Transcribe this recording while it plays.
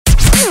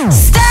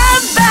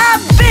Stav,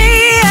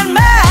 Abby, and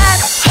Matt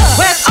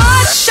with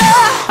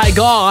Osher. Hey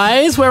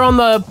guys, we're on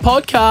the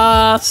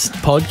podcast.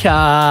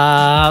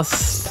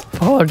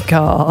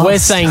 We're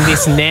saying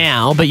this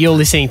now, but you're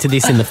listening to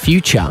this in the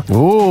future.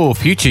 Ooh,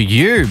 future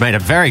you made a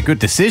very good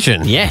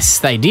decision. Yes,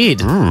 they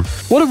did.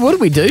 What did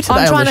we do today I'm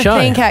on trying the to show?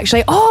 think,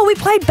 actually. Oh, we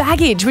played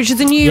Baggage, which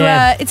is a new,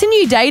 Yeah. it's a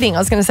new dating, I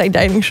was going to say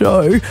dating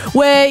show,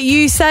 where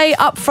you say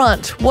up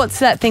front, what's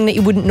that thing that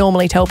you wouldn't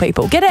normally tell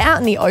people? Get it out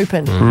in the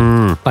open.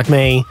 Like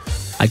me,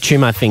 I chew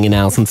my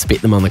fingernails and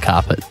spit them on the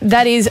carpet.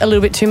 That is a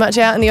little bit too much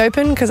out in the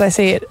open because I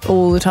see it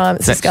all the time.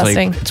 It's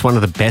disgusting. It's one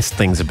of the best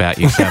things about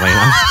you, Sally.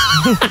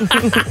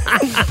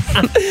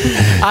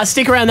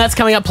 Stick around, that's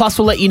coming up. Plus,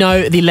 we'll let you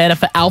know the letter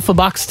for Alpha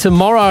Bucks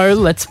tomorrow.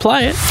 Let's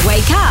play it.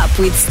 Wake up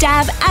with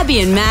Stav, Abby,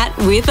 and Matt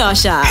with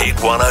Osher. Hit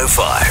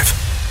 105.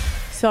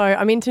 So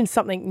I'm into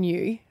something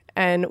new,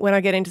 and when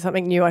I get into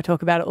something new, I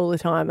talk about it all the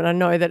time, and I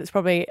know that it's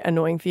probably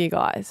annoying for you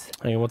guys.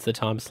 Hang on, what's the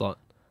time slot?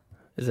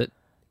 Is it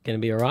going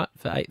to be all right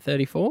for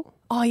 8:34?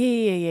 Oh,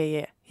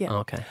 yeah. Oh,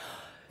 okay.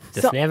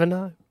 Just So- never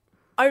know.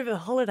 Over the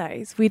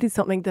holidays, we did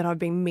something that I've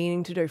been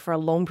meaning to do for a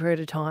long period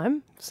of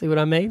time. See what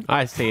I mean?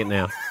 I see it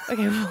now.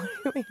 Okay, what do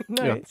you mean?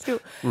 No, Yeah. it's still.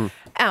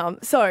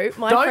 So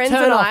my Don't friends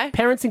turn and off. I.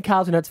 Parents in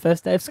Carlton, it's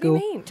first day of What do you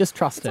school. mean? Just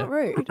trust It's not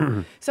it.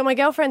 rude. So my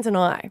girlfriends and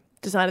I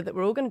decided that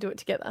we're all going to do it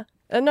together.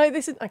 No,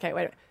 this is okay.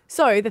 Wait a minute.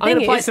 So the I'm thing going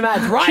to is, play some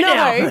ads right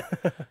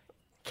now.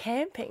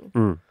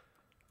 camping.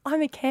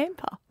 I'm a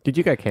camper. Did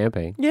you go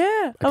camping?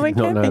 Yeah, I'm a did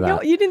not know camping.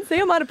 that. You didn't see?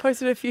 I might have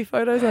posted a few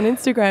photos on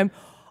Instagram.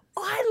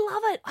 I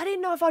love it. I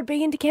didn't know if I'd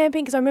be into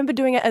camping because I remember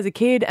doing it as a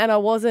kid, and I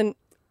wasn't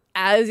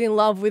as in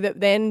love with it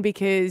then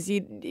because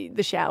the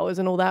showers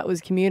and all that was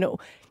communal.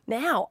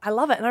 Now I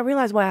love it, and I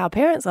realise why our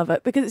parents love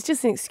it because it's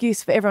just an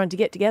excuse for everyone to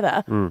get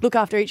together, look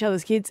after each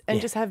other's kids, and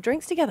just have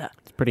drinks together.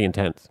 It's pretty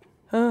intense.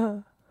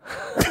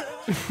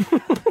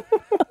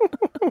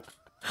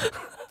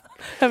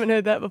 Haven't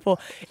heard that before.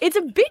 It's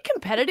a bit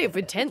competitive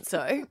with tents,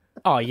 though.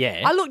 Oh,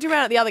 yeah. I looked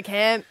around at the other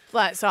camp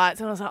sites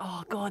and I was like,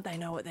 oh God, they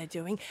know what they're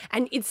doing.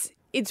 And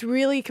it's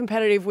really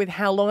competitive with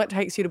how long it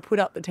takes you to put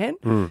up the tent.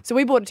 So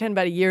we bought a tent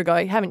about a year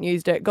ago, haven't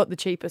used it, got the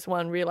cheapest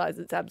one, realised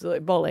it's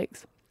absolute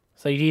bollocks.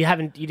 So you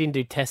didn't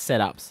do test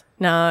setups?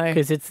 No.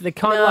 Because it's the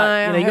kind No, of like,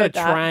 I you heard got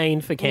to that.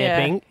 train for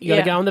camping. You got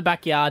to Yeah. go in the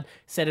backyard,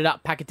 set it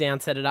up, pack it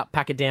down, set it up,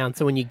 pack it down.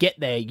 So when you get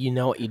there, you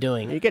know what you're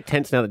doing. You get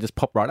tents now that just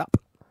pop right up.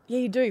 Yeah,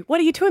 you do. What,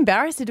 are you too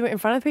embarrassed to do it in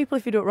front of people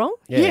if you do it wrong?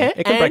 Yeah,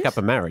 It can break and- up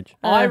a marriage.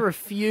 I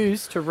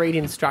refuse to read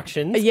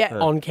instructions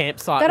on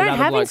campsite. They with don't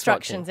other have blokes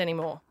instructions watching.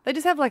 anymore. They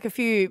just have like a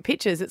few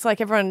pictures. It's like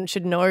everyone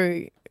should know,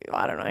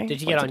 I don't know.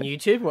 Did you get on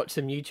YouTube, watch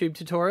some YouTube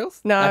tutorials?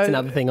 No. That's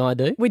another thing I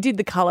do. We did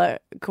the colour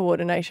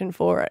coordination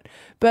for it.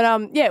 But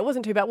yeah, it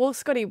wasn't too bad. Well,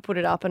 Scotty put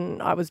it up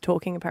and I was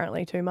talking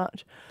apparently too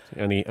much.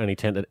 Only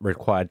tent that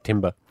required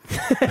timber.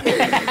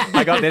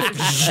 I got this.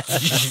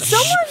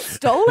 Someone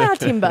stole our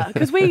timber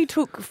because we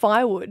took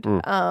firewood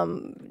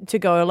to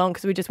go along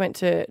because we just went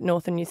to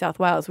northern New South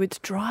Wales.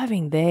 Which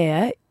driving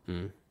there,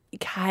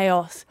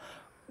 chaos.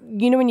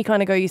 You know when you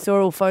kind of go, you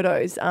saw all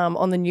photos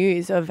on the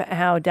news of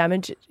how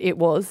damaged it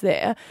was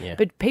there,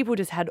 but people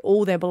just had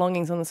all their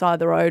belongings on the side of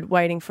the road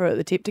waiting for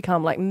the tip to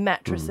come, like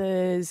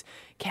mattresses,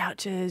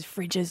 couches,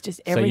 fridges, just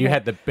So everything. you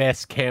had the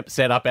best camp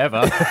setup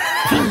ever.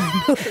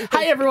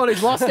 Hey, everyone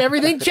who's lost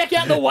everything, check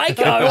out the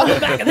Waco on the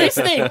back of this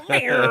thing.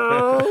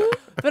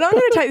 But I'm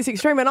going to take this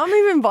extreme, and I'm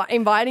even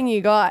inviting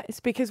you guys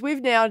because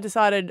we've now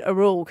decided a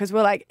rule because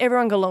we're like,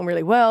 everyone got along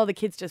really well. The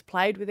kids just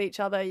played with each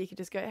other. You could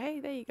just go, hey,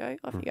 there you go,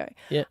 off you go.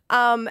 Yeah.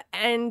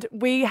 And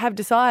we have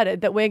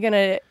decided that we're going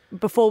to,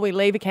 before we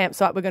leave a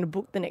campsite, we're going to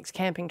book the next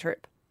camping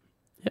trip.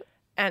 Yep.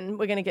 And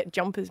we're going to get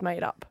jumpers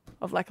made up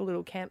of like a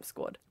little camp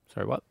squad.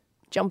 Sorry, what?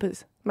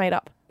 Jumpers made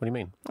up. What do you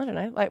mean? I don't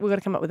know. Like, we've got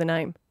to come up with a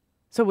name.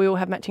 So we all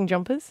have matching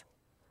jumpers.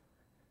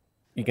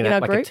 You can In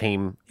have our like group? a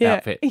team Yeah.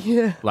 outfit.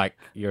 Yeah. Like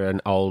you're an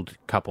old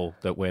couple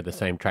that wear the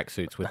same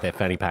tracksuits with their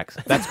fanny packs.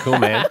 That's cool,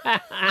 man.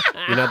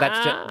 You know,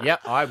 that's just, yeah,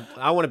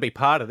 I want to be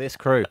part of this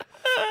crew.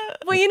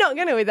 Well, you're not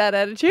going to with that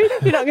attitude.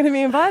 You're not going to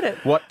be invited.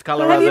 What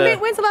colour Have are you the... been,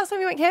 when's the last time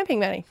you went camping,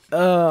 Manny?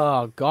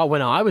 Oh, God,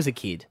 when I was a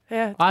kid.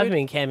 Yeah, it's I've good.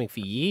 been camping for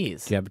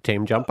years. Do you have a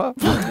team jumper?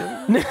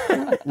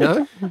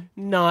 No?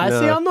 No,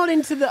 see, I'm not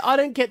into I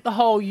don't get the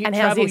whole And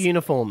how's travel this?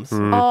 uniforms.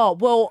 Oh,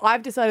 well,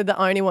 I've decided that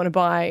I only want to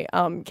buy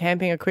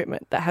camping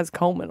equipment that has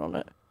Coleman on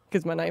it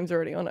because my name's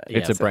already on it. Yeah,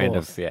 It's a of brand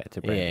course. of, it's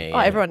a brand. Yeah, Oh,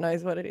 everyone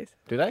knows what it is.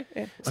 Do they?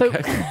 So,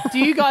 do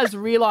you guys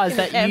realise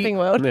that Camping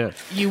world. Yeah.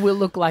 you will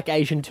look like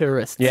Asian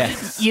tourists?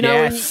 Yes. You know,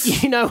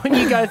 Yes. when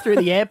you go through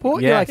the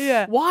airport, you're like, Yes.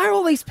 Yeah. why are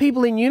all these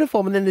people in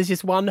uniform? And then there's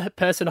just one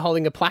person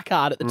holding a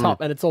placard at the top,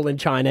 and it's all in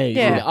Chinese.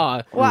 Yeah. You're like,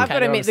 oh, Well, I've okay, got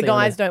to they're admit, the obviously on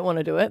guys there. don't want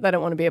to do it. They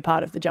don't want to be a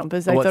part of the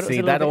jumpers. They Well, thought it was see,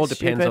 a little that bit all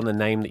depends stupid. on the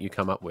name that you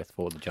come up with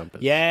for the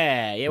jumpers.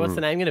 Yeah. What's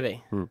the name going to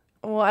be?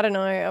 Well, I don't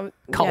know. Yeah.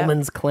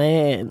 Coleman's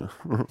Clan.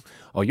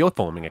 Oh, you're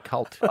forming a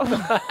cult.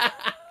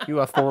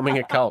 You are forming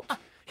a cult.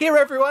 Here,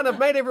 everyone, I've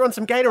made everyone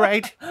some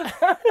Gatorade.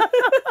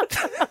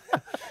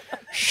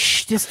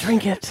 Shh, just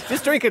drink it.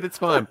 Just drink it, it's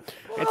fine.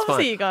 It's fine.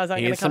 See, you guys aren't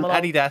going Here's to come some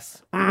along.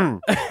 Adidas.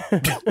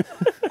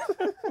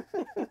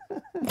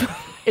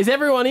 Is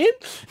everyone in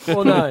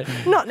or no?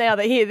 Not now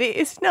they hear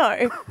this,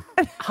 no.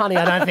 Honey,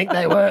 I don't think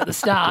they were at the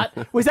start.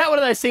 Was that one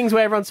of those things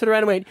where everyone stood around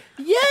and went,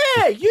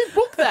 yeah, you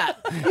book that.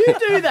 You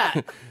do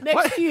that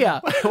next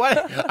year.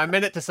 What? I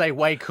meant it to say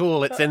way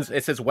cool. It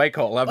says way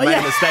cool. I've made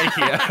a mistake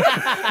here.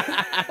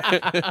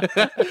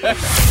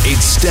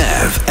 It's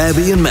Stav,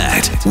 Abby and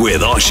Matt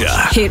with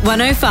Osher. Hit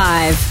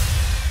 105.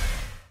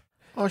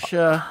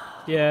 Osher.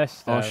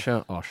 Yes.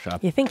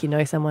 Osher. You think you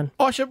know someone.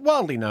 Osher,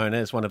 widely known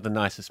as one of the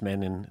nicest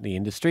men in the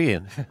industry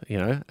and,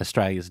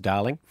 Australia's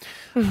darling.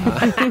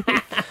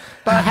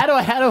 But how do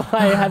I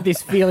have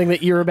this feeling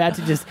that you're about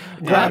to just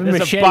grab a there's a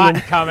machete butt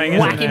and coming,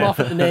 whack isn't him there? off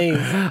at the knees?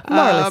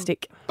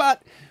 Moralistic.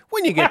 But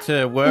when you get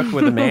to work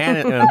with a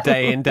man on a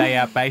day in, day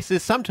out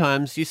basis,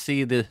 sometimes you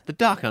see the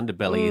dark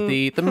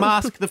underbelly, the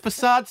mask, the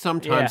facade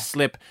sometimes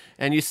slip,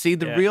 and you see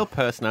the real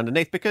person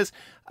underneath. Because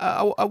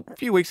a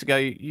few weeks ago,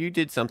 you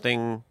did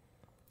something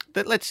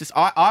that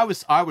I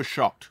was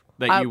shocked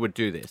that you would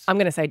do this. I'm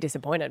going to say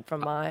disappointed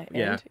from my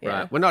end. Yeah.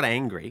 Right. We're not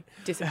angry.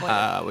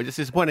 Disappointed. We're just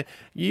disappointed.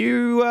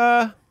 You.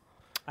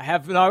 I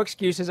have no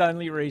excuses,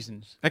 only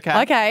reasons.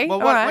 Okay. Well,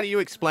 all right. why don't you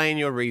explain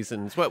your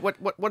reasons? What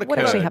occurred?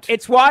 actually happened?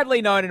 It's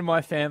widely known in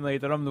my family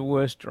that I'm the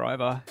worst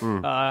driver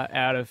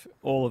out of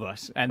all of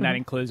us, and that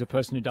includes a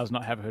person who does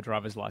not have her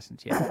driver's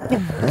license yet.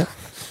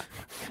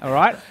 All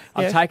right?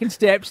 I've taken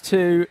steps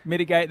to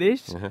mitigate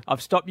this.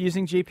 I've stopped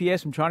using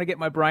GPS. I'm trying to get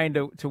my brain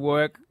to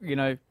work,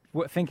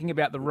 thinking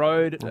about the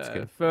road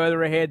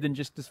further ahead than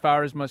just as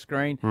far as my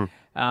screen.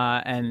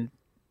 And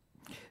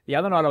the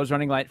other night I was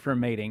running late for a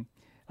meeting.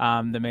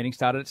 The meeting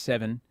started at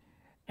 7,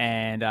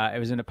 and it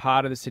was in a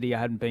part of the city I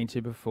hadn't been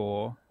to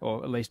before,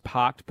 or at least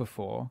parked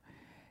before.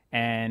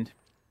 And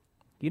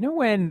you know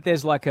when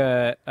there's like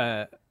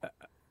a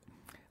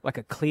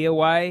clear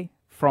way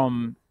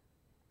from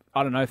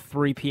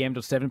 3 p.m.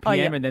 to 7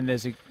 p.m. and then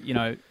there's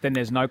then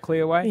there's no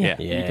clear way. Yeah.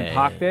 You can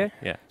park there.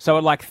 Yeah. So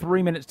at like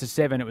 3 minutes to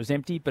 7 it was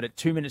empty, but at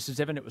 2 minutes to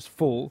 7 it was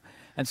full,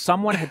 and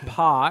someone had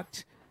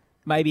parked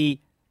maybe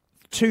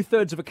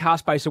 2/3 of a car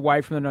space away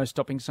from the no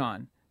stopping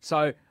sign.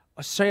 So I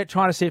was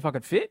trying to see if I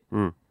could fit,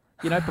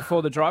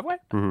 before the driveway.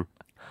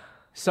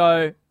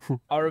 So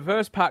I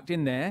reverse parked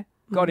in there,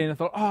 got in, I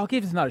thought, I'll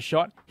give this another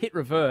shot, hit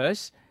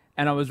reverse,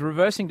 and I was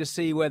reversing to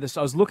see I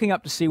was looking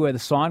up to see where the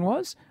sign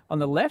was on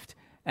the left,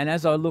 and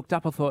as I looked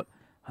up, I thought,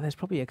 there's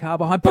probably a car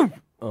behind. Boom!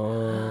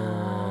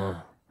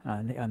 Oh.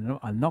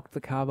 I knocked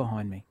the car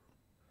behind me,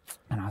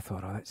 and I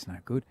thought, that's no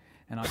good.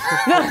 And I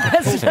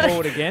pushed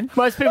forward again.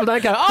 Most people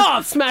don't go,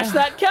 I've smashed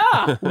that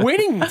car.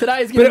 Winning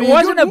today is going But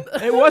to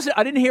be it wasn't.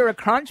 I didn't hear a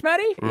crunch,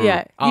 Matty.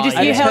 Yeah.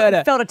 You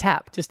felt a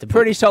tap. just a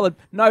Pretty solid.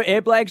 No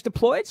airbags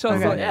deployed, so I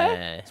thought,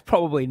 Yeah. it's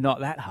probably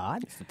not that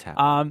hard. It's the tap.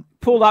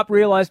 Pulled up,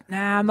 realised,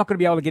 I'm not going to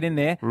be able to get in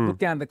there. Looked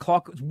down at the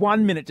clock. It was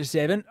 1 minute to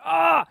 7.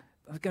 I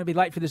was going to be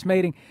late for this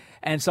meeting.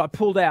 And so I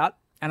pulled out,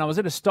 and I was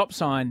at a stop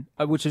sign,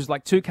 which is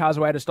like 2 cars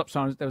away at a stop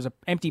sign. There was an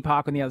empty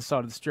park on the other side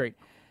of the street.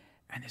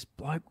 And this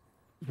bloke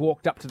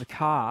walked up to the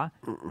car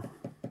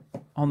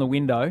on the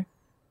window.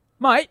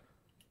 Mate,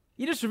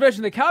 you just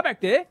reversing the car back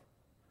there?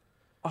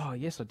 Oh,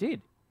 yes, I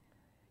did.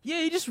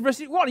 Yeah, you just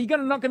reversing. What, are you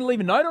not going to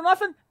leave a note or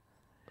nothing?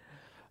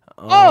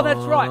 Oh, that's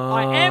right.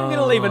 I am going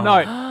to leave a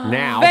note.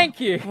 Now.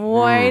 Thank you.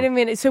 Wait a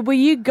minute. So were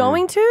you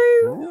going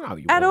to No,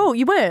 you at weren't. all?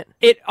 You weren't?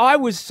 I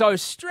was so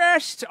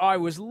stressed. I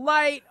was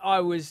late. I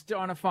was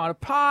trying to find a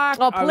park.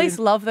 Oh, police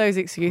love those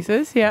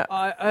excuses. Yeah.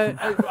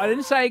 I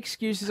didn't say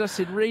excuses. I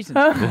said reasons.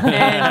 But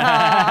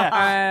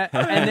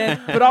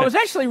I was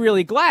actually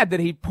really glad that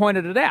he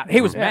pointed it out.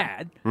 He was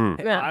mad.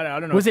 Yeah. I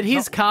don't know. Was it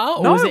his car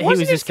or No, was it he wasn't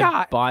was his just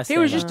car. a bystander?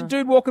 He was just a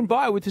dude walking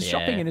by with his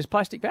shopping Yeah. in his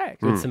plastic bag.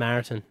 Good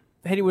Samaritan.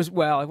 And he was, it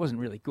wasn't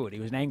really good.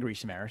 He was an angry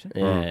Samaritan.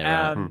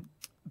 Yeah.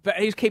 But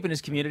he's keeping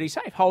his community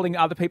safe, holding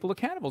other people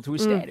accountable to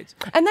his standards.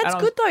 And that's I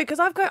was- good though, because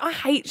I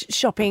hate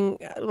shopping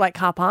like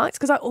car parks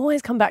because I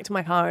always come back to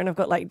my car and I've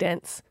got like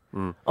dents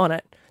on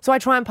it. So I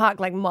try and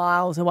park like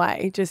miles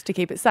away just to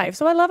keep it safe.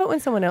 So I love it when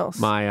someone else.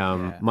 My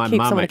my Keep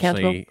mum someone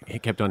actually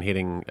kept on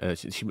hitting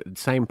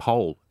same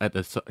pole at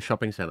the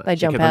shopping centre. They She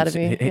jump kept on out of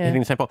you, yeah. hitting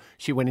the same pole.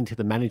 She went into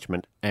the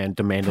management and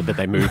demanded that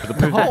they move the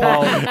pole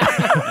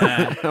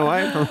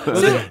away from.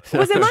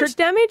 Was there much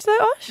damage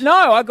though, Osh?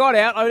 No, I got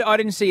out. I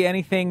didn't see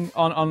anything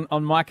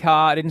on my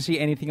car. I didn't see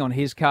anything on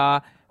his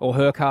car or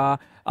her car.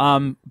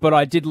 But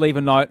I did leave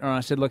a note and I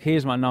said, look,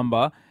 here's my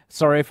number.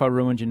 Sorry if I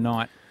ruined your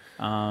night.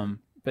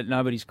 But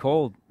nobody's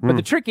called. But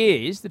the trick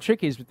is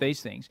with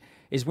these things,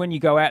 is when you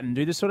go out and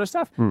do this sort of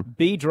stuff,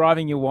 be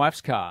driving your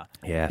wife's car.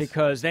 Yes.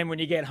 Because then when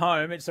you get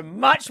home, it's a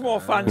much more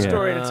fun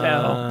story to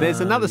tell. There's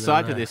another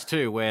side to this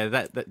too, where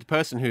that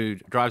person who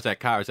drives that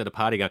car is at a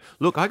party going,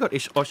 look, I got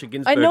Osher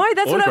Ginsberg. I know,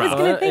 that's what I was autograph.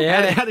 going to think.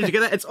 And how did you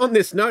get that? It's on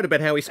this note about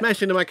how he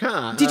smashed into my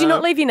car. Did you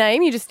not leave your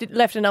name? You just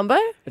left a number?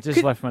 I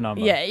just left my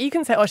number. Yeah, you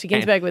can say Osher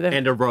Ginsberg with it.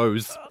 and a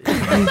rose.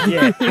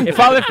 Yeah. If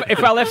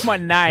I left my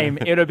name,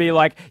 it would be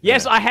like,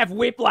 yes, I have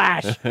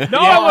whiplash. No,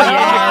 I wasn't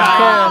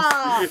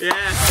on the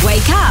car.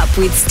 Wake up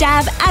with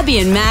Stav, Abby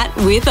and Matt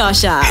with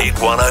Osher. Hit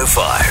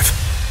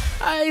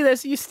 105. Hey,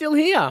 you're still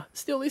here,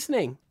 still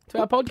listening. to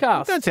our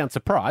podcast. Don't sound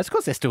surprised. Of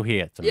course they're still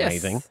here. It's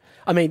amazing. Yes.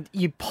 I mean,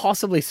 you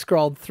possibly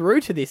scrolled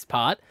through to this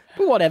part,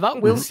 but whatever.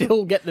 We'll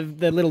still get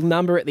the little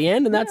number at the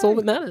end, and that's all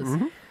that matters.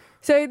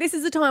 So this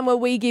is the time where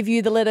we give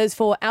you the letters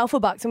for Alpha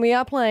Bucks, and we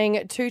are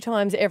playing 2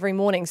 times every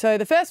morning. So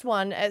the first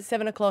one at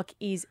 7 o'clock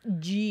is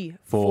G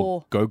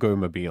For Go-Go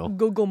Mobile.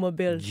 Google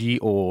Mobile.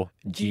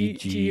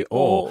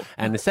 G-O-G-G-O.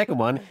 And the second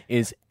one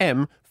is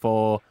M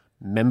for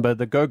Member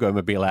the Go-Go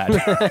Mobile ad.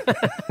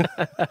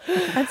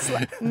 That's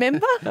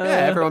member? Yeah,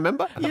 everyone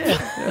remember?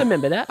 Yeah, I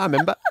remember that. I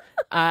remember.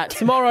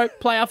 Tomorrow,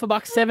 play Alpha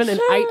Bucks 7 and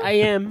 8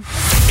 a.m.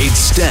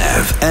 It's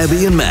Stav,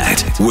 Abby and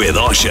Matt with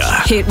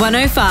Osher. Hit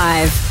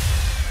 105.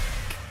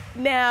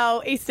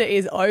 Now, Easter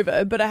is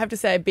over, but I have to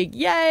say a big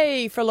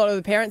yay for a lot of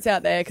the parents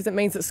out there because it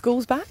means that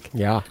school's back.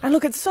 Yeah. And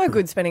look, it's so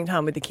good spending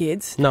time with the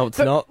kids. No, it's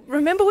But not.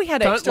 Remember we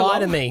had Don't extra lie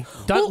to long- me.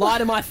 Don't lie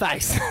to my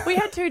face. We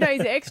had 2 days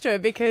extra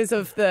because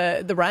of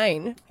the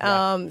rain.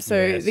 So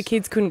Yes. the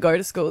kids couldn't go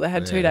to school. They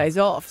had 2 days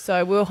off.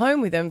 So we were home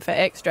with them for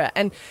extra.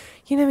 And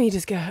you know, you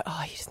just go,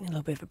 oh, you just need a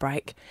little bit of a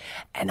break.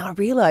 And I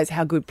realise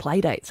how good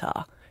play dates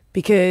are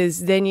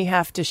because then you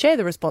have to share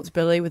the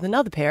responsibility with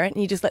another parent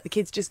and you just let the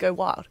kids just go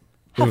wild.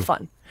 Have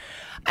fun.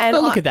 And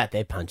Well, look at that.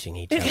 They're punching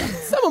each other.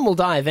 Someone will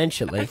die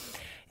eventually.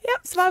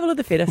 Yep, survival of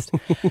the fittest.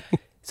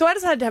 So I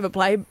decided to have a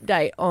play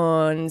date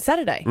on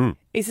Saturday,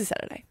 Easter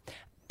Saturday.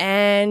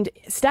 And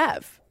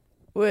Stav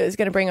was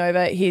going to bring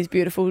over his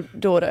beautiful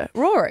daughter,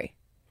 Rory.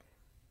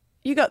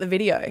 You got the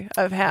video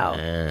of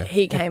how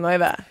he came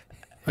over.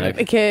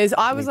 Because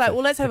I was like,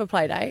 well, let's have a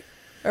play date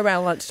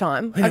around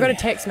lunchtime. I got a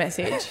text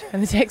message,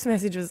 and the text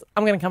message was,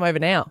 I'm going to come over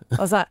now.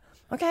 I was like,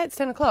 okay, it's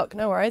 10 o'clock.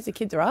 No worries. The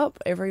kids are up.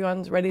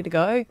 Everyone's ready to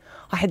go.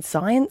 I had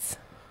science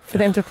for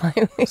them to play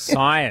with.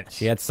 Science.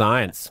 She had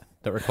science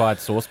that required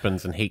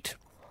saucepans and heat.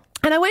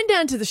 And I went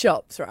down to the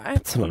shops, right?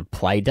 It's not a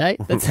play date.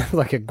 That sounds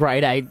like a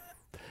grade 8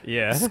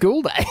 Yeah.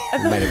 school day.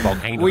 Made a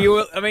volcano.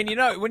 Well, when you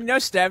know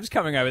Stav's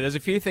coming over, there's a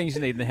few things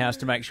you need in the house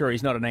to make sure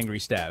he's not an angry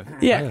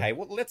Stav. Yeah. Okay,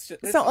 well, let's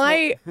So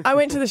I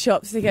went to the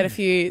shops to get a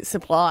few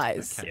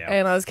supplies, Okay.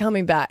 and I was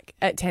coming back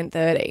at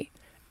 10:30,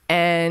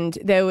 and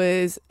there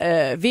was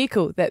a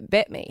vehicle that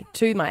bet me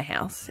to my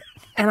house,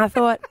 and I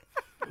thought,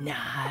 no,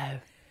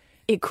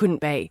 it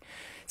couldn't be.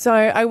 So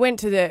I went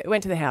to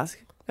the house,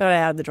 got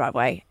out of the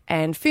driveway,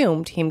 and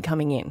filmed him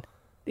coming in.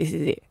 This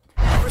is it.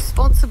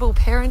 Responsible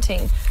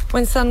parenting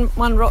when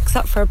someone rocks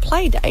up for a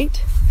play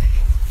date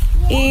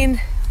in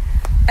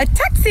a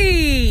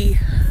taxi.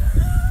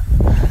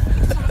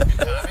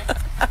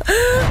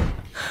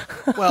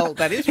 Well,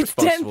 that is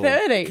responsible.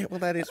 10:30. Well,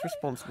 that is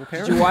responsible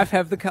Did parenting. your wife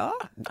have the car?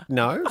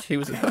 No, she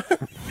was at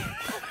home.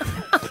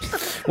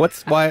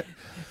 Why?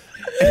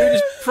 You were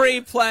just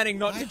pre-planning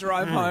not to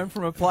drive home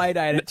from a play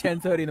date at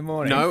 10:30 in the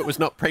morning. No, it was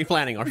not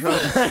pre-planning. I sure.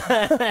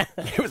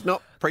 It was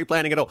not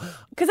pre-planning at all.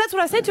 Because that's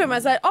what I said to him. I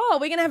was like, oh,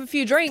 we're going to have a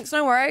few drinks.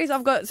 No worries.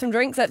 I've got some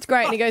drinks. That's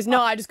great. And he goes,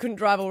 no, I just couldn't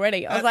drive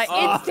already. I was like,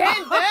 it's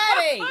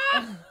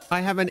 10:30.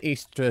 I have an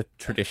Easter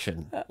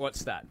tradition.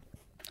 What's that?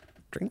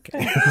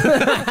 Drinking.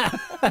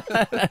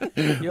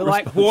 You're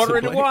like water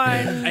into Responsibly.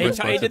 wine. He did the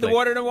Responsibly.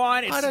 water into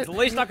wine. It's don't- the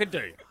least I could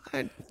do.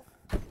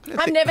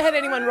 I've never had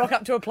anyone rock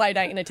up to a play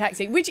date in a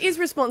taxi, which is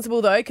responsible,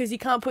 though, because you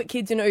can't put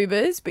kids in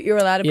Ubers, but you're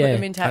allowed to put Yeah.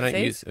 them in I taxis.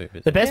 don't use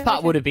Ubers. The best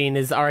part would have been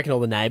is I reckon all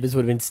the neighbours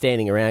would have been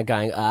standing around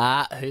going,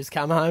 who's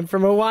come home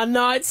from a one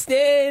night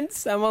stand?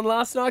 Someone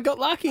last night got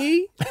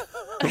lucky.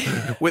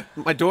 With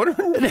my daughter.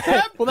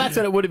 Well, that's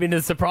what it would have been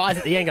a surprise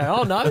at the end. Going,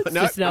 oh no, it's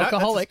just an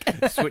alcoholic.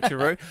 That's a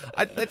switcheroo.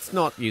 Let's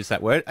not use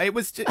that word. It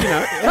was just,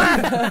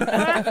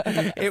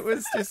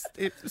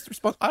 it was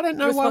responsible. I don't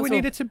know why we Responsible.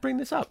 needed to bring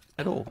this up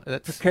at all.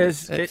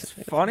 Because it's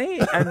funny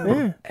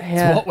and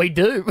It's what we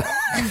do.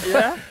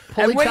 yeah.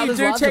 Pull And each when you other's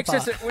do lives text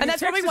apart. us, when And you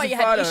that's probably text why us you a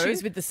had photo,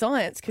 issues with the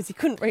science, because you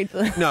couldn't read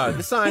the... No,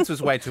 the science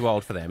was way too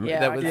old for them. Yeah,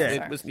 That I was, guess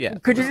it so. was, yeah.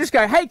 Could you just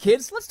go, hey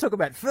kids, let's talk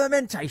about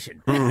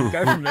fermentation?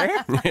 Go from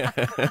there.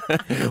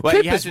 Well,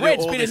 you had Pippa's to do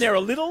red's all been this- in there a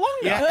little longer.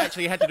 Yeah,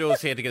 actually, you had to do all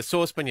this. You had to get a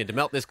saucepan, you had to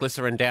melt this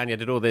glycerin down, you had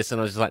to do all this, and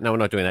I was just like, no, we're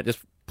not doing that. Just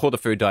pour the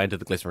food dye into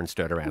the glycerin,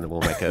 stir it around, and we'll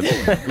make a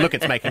look.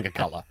 It's making a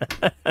colour.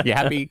 You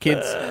happy,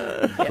 kids?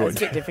 Yeah, it's a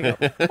bit difficult.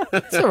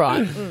 It's all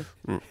right.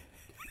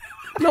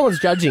 No one's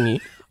judging you.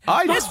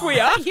 Yes, we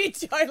are. You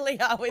totally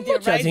are with your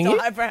raised judging you.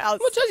 eyebrows. I'm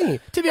not judging you.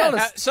 To be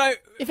honest, So,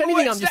 if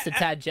anything, I'm just a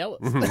tad jealous.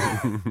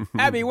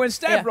 Abby, when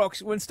Stav Yeah.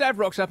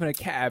 rocks up in a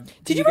cab,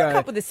 Did you go, rock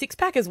up with a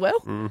six-pack as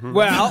well?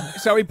 well,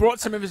 so he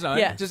brought some of his own.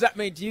 Yeah. Does that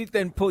mean, do you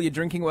then pull your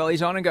drinking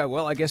wellies on and go,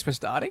 well, I guess we're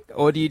starting?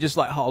 Or do you just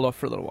like hold off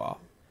for a little while?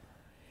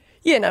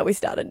 Yeah, no, we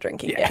started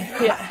drinking.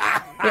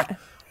 Yeah.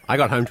 I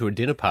got home to a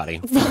dinner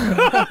party.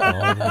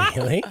 Oh,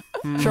 really?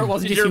 Sure, it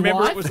wasn't Did just you your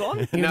remember wife? it was on?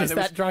 You were No, just there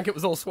that was- drunk, it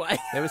was all sway.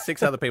 There were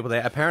 6 other people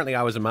there. Apparently,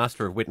 I was a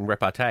master of wit and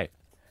repartee.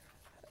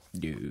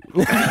 You.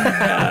 Wake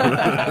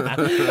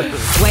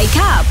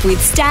up with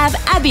Stav,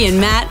 Abby and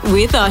Matt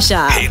with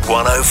Osher. Hit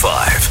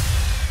 105.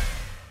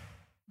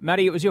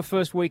 Maddie, it was your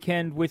first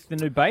weekend with the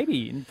new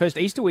baby. First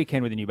Easter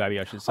weekend with the new baby,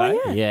 I should say.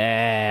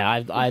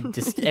 Yeah, I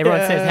just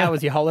everyone says, "How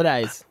was your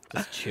holidays?"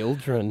 Just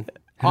children.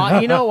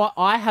 You know what?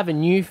 I have a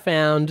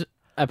newfound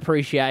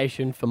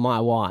appreciation for my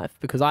wife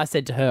because I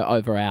said to her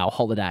over our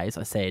holidays,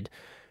 I said,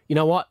 you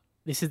know what?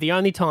 This is the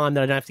only time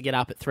that I don't have to get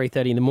up at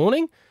 3:30 in the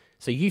morning.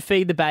 So you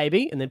feed the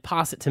baby and then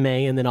pass it to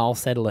me and then I'll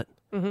settle it.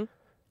 Mm-hmm.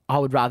 I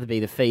would rather be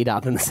the feeder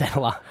than the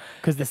settler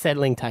because the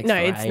settling takes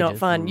it's not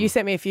fun. You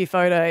sent me a few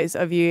photos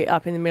of you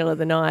up in the middle of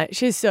the night.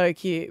 She's so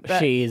cute. But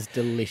she is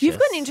delicious. You've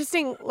got an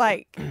interesting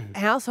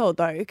household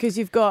though because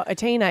you've got a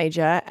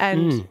teenager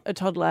and a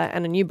toddler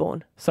and a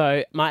newborn.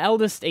 So my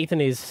eldest,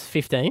 Ethan, is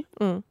 15.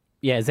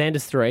 Yeah,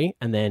 Xander's 3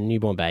 and then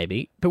newborn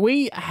baby. But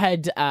we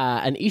had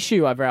an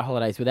issue over our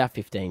holidays with our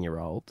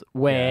 15-year-old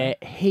where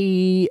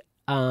he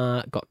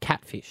got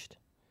catfished.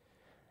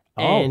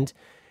 Oh. And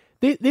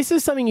this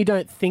is something you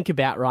don't think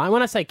about, right?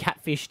 When I say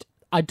catfished,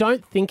 I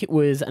don't think it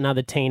was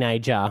another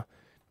teenager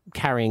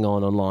carrying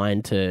on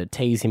online to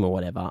tease him or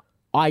whatever.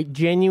 I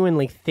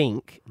genuinely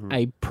think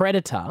a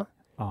predator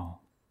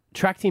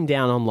tracked him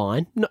down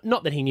online.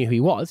 Not that he knew who he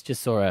was,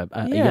 just saw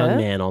a young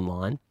man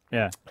online.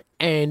 Yeah.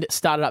 And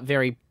started up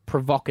very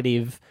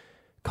provocative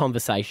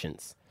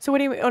conversations. So what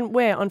do you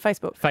where on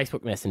Facebook?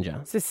 Facebook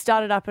Messenger. So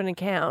started up an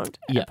account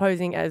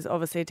posing as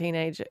obviously a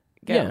teenage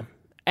girl. Yeah.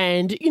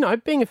 And,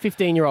 being a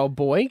 15-year-old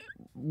boy,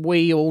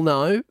 we all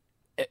know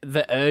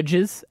the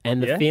urges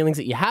and the feelings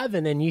that you have.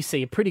 And then you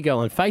see a pretty girl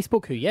on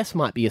Facebook who, yes,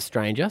 might be a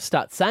stranger,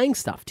 start saying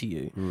stuff to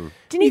you.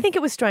 Didn't you think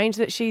it was strange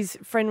that she's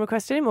friend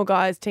requested him or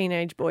guys,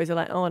 teenage boys are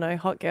like, oh, no,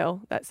 hot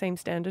girl, that seems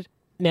standard?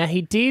 Now,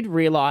 he did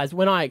realise,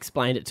 when I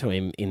explained it to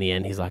him in the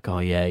end, he's like, oh,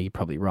 yeah, you're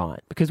probably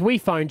right. Because we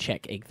phone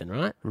check Ethan,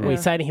 right? Yeah. We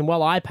say to him,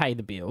 well, I pay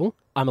the bill.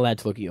 I'm allowed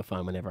to look at your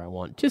phone whenever I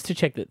want, just to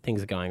check that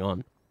things are going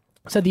on.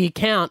 So the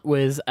account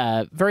was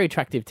a very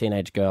attractive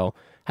teenage girl,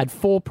 had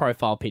 4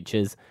 profile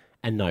pictures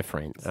and no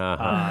friends.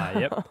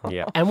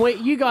 Yep. And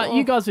you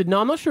guys would know,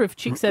 I'm not sure if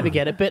chicks ever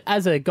get it, but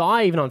as a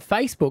guy, even on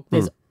Facebook,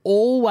 there's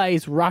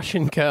always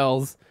Russian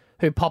girls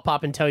who pop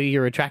up and tell you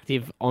you're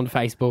attractive on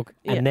Facebook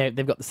and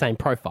they've got the same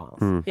profiles.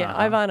 Yeah,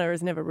 Ivana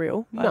is never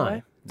real, by the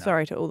way.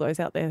 Sorry to all those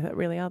out there that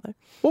really are, though.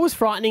 What was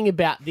frightening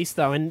about this,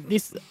 though, and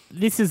this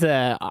is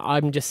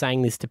I'm just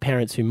saying this to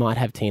parents who might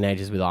have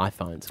teenagers with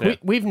iPhones. Yeah.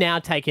 We've now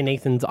taken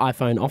Ethan's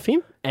iPhone off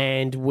him,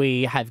 and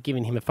we have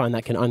given him a phone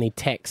that can only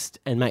text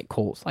and make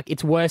calls. Like,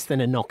 it's worse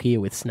than a Nokia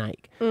with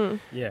Snake.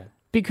 Yeah.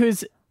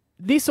 Because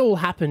this all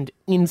happened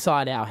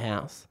inside our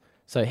house.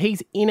 So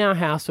he's in our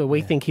house where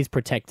we think he's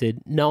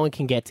protected. No one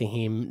can get to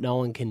him. No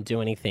one can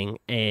do anything.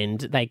 And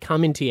they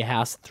come into your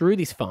house through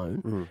this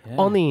phone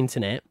on the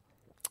internet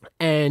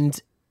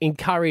and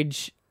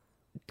encourage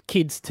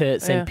kids to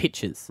send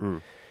pictures.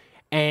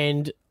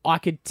 And I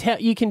could tell,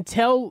 you can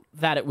tell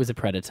that it was a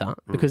predator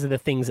because of the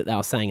things that they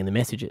were saying in the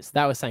messages.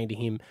 They were saying to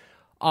him,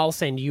 I'll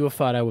send you a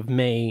photo of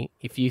me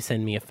if you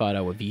send me a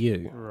photo of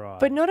you. Right.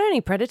 But not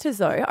only predators,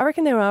 though. I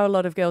reckon there are a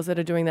lot of girls that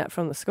are doing that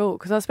from the school.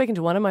 Because I was speaking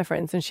to one of my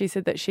friends and she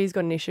said that she's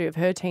got an issue of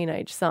her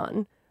teenage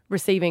son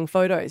receiving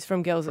photos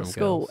from girls at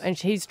school. And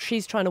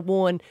she's trying to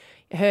warn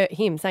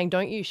him, saying,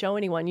 don't you show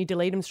anyone, you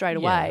delete them straight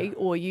away,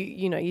 or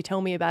you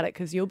tell me about it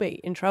because you'll be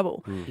in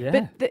trouble.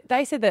 Yeah. But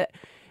they said that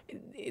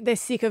they're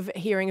sick of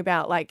hearing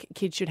about, like,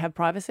 kids should have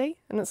privacy.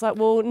 And it's like,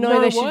 well,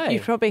 no, you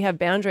probably have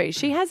boundaries.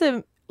 She has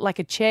a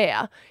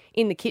chair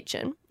in the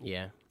kitchen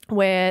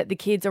where the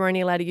kids are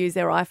only allowed to use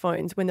their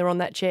iPhones when they're on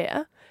that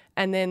chair,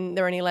 and then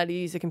they're only allowed to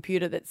use a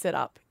computer that's set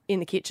up in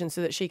the kitchen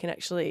so that she can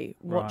actually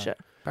watch it.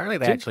 Apparently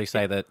they actually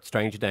say that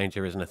stranger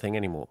danger isn't a thing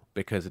anymore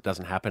because it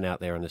doesn't happen out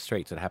there on the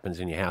streets. It happens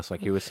in your house,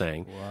 like you were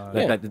saying.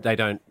 They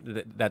don't.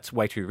 That's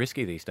way too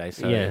risky these days,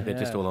 so they're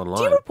just all online.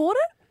 Do you report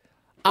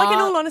it? Like, in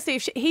all honesty,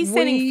 if he's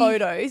sending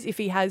photos, if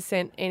he has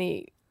sent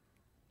any...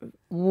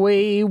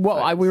 We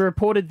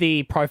reported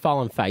the profile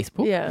on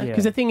Facebook. Yeah.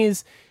 Because the thing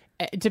is,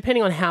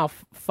 depending on how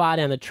far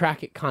down the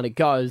track it kind of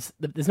goes,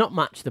 there's not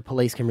much the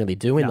police can really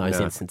do in those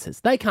instances.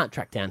 They can't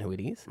track down who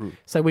it is.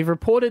 So we've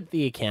reported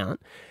the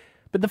account.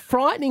 But the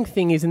frightening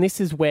thing is, and this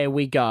is where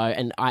we go,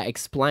 and I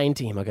explained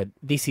to him, I go,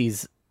 this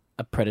is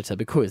a predator,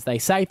 because they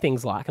say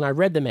things like, and I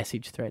read the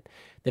message thread,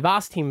 they've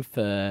asked him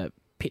for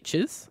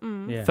pictures,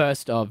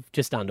 first of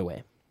just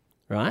underwear.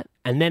 Right?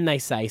 And then they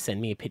say,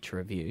 send me a picture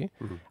of you.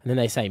 And then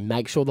they say,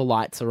 make sure the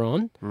lights are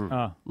on,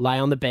 lay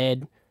on the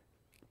bed,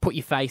 put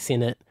your face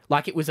in it.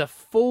 Like, it was a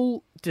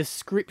full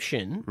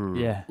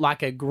description,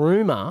 like a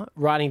groomer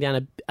writing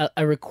down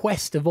a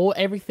request of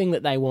everything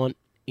that they want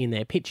in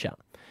their picture.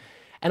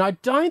 And I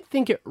don't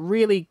think it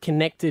really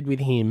connected with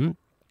him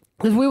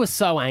because we were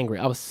so angry.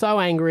 I was so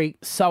angry,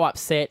 so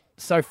upset,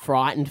 so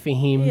frightened for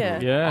him.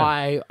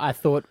 I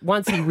thought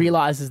once he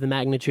realises the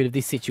magnitude of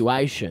this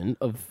situation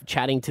of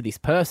chatting to this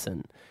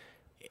person,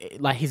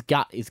 like, his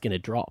gut is going to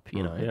drop,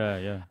 you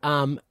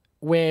know.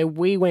 Where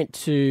we went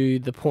to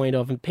the point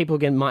of, and people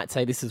again might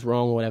say this is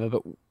wrong or whatever,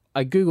 but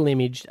I Google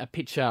imaged a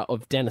picture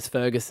of Dennis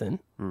Ferguson,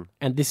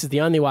 and this is the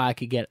only way I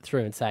could get it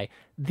through and say,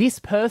 this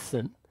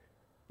person,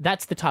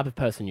 that's the type of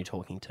person you're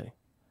talking to.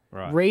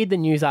 Right. Read the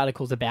news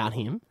articles about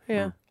him.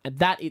 Yeah. And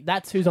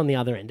that's who's on the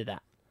other end of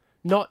that.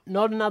 Not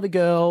another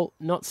girl,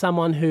 not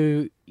someone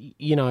who,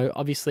 you know,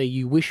 obviously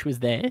you wish was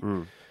there.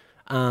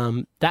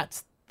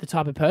 That's the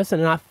type of person.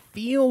 And I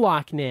feel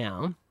like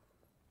now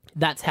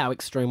That's how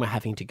extreme we're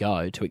having to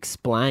go to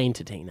explain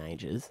to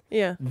teenagers.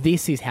 Yeah.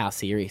 This is how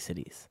serious it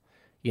is.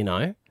 You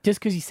know, just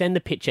because you send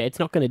the picture, it's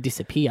not going to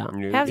disappear.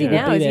 How's he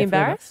now? Is he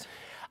embarrassed?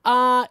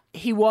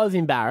 He was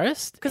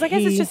embarrassed Because I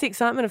guess it's just the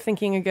excitement of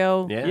thinking a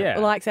girl Yeah.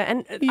 likes it.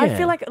 And I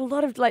feel like a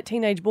lot of like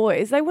teenage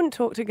boys, they wouldn't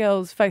talk to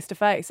girls face to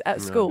face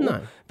at school.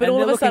 No. But And all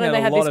they're of a looking sudden at they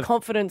a have lot this of-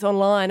 confidence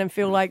online and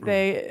feel like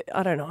they're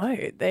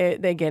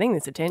getting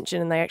this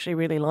attention and they actually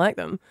really like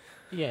them.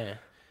 Yeah.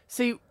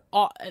 See,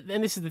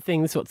 and this is the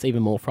thing, this is what's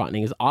even more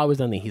frightening, is I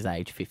was only his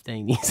age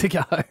 15 years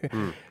ago.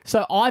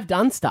 So I've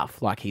done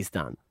stuff like he's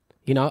done.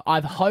 You know,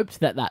 I've hoped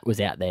that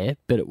was out there,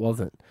 but it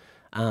wasn't.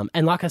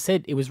 And like I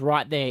said, it was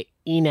right there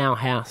in our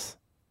house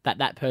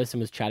that person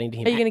was chatting to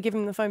him. Are you going to give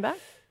him the phone back?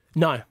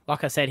 No,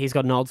 like I said, he's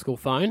got an old school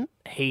phone.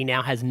 He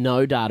now has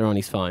no data on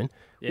his phone,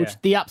 which Yeah.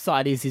 the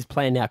upside is his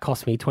plan now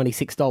costs me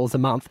 $26 a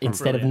month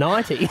instead of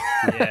 90.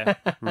 Yeah.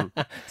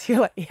 So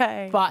you're like,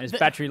 yay. But His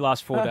battery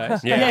lasts 4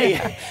 days. yeah.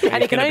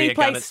 And he can gonna be only a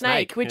gun play at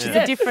Snake, Snake. which is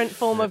Yeah. a different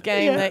form of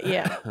game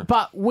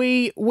But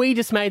we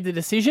just made the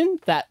decision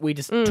that we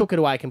just took it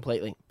away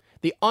completely.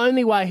 The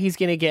only way he's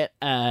going to get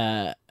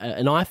an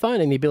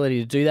iPhone and the ability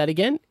to do that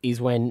again is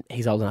when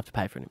he's old enough to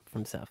pay for it for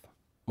himself.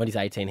 When he's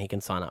 18, he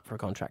can sign up for a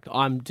contract.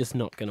 I'm just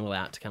not going to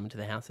allow it to come into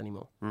the house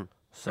anymore.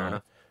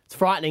 So it's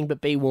frightening, but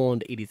be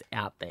warned, it is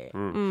out there.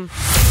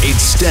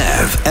 It's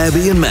Stav,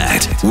 Abby and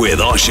Matt with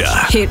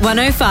Osher. Hit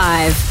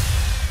 105.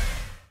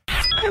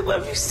 I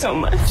love you so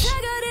much.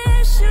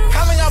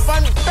 Coming up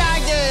on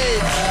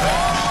Baggage.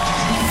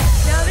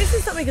 Now, this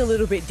is something a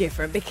little bit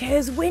different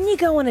because when you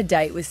go on a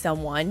date with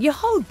someone, you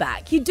hold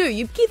back. You do.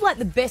 You give like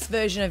the best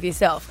version of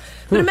yourself.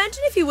 But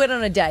imagine if you went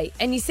on a date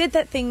and you said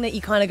that thing that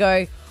you kind of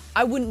go,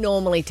 I wouldn't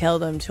normally tell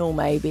them till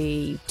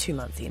maybe 2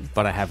 months in.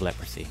 But I have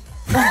leprosy.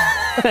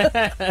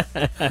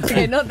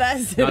 Okay, not that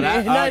severe.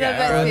 that? No, Oh, okay.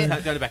 that's All right.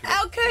 it. Go back.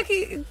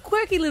 Our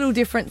quirky little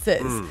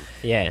differences.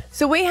 Yeah.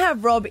 So we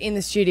have Rob in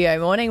the studio.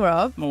 Morning,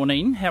 Rob.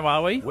 Morning. How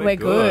are we? We're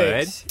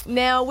good.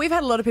 Now, we've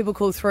had a lot of people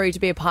call through to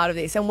be a part of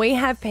this, and we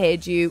have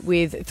paired you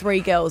with 3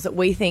 girls that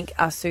we think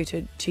are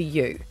suited to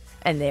you,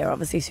 and they're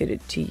obviously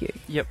suited to you.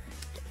 Yep.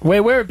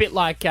 We're a bit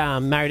like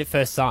Married at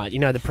First Sight. You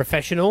know, the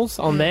professionals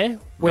on there?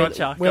 We're like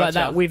Gotcha.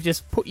 that. We've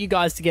just put you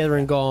guys together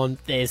and gone,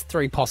 there's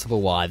 3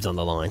 possible wives on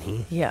the line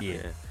here. Yeah.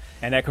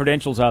 And our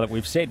credentials are that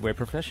we've said we're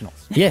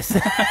professionals. Yes.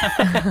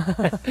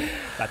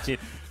 That's it.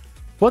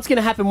 What's going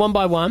to happen one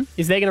by one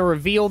is they're going to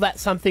reveal that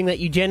something that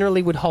you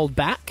generally would hold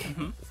back.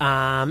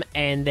 And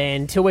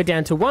then till we're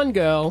down to 1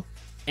 girl,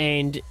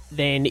 and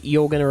then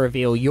you're going to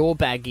reveal your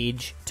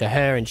baggage to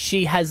her, and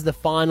she has the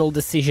final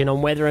decision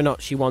on whether or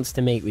not she wants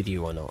to meet with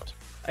you or not.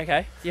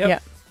 Okay. Yep. Yeah.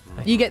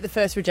 You get the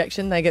first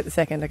rejection, they get the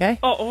second, okay?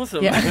 Oh,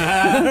 awesome.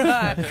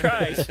 Yeah.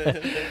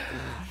 Great.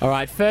 All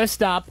right,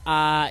 first up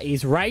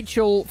is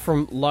Rachel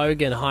from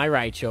Logan. Hi,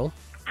 Rachel.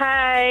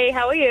 Hey,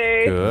 how are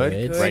you?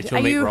 Good. Rachel,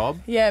 Are meet you- Rob.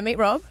 Yeah, meet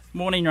Rob.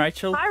 Morning,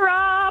 Rachel. Hi,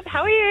 Rob.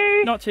 How are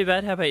you? Not too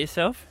bad. How about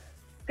yourself?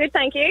 Good,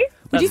 thank you.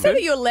 Would you That's say good.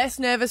 that you're less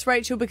nervous,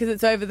 Rachel, because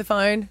it's over the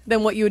phone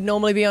than what you would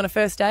normally be on a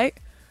first date?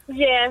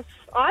 Yes,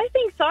 I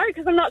think so,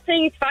 because I'm not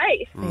seeing his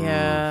face.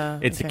 Yeah.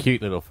 It's a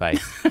cute little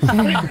face. he's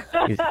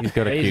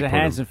got a He's cute a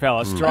handsome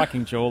fella,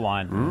 striking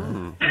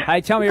jawline.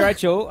 Hey, tell me,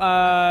 Rachel,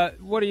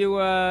 what are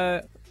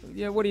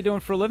you doing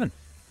for a living?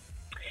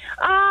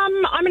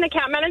 I'm an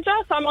account manager,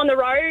 so I'm on the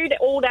road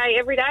all day,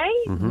 every day.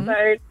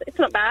 So it's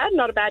not bad,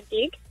 not a bad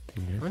gig.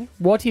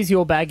 What is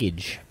your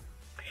baggage?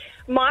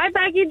 My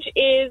baggage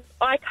is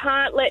I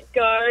can't let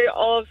go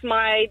of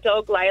my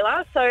dog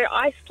Layla, so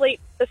I sleep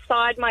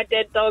beside my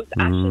dead dog's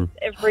ashes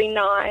every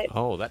night.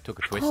 Oh, that took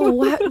a twist. Oh,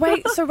 wow.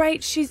 Wait, so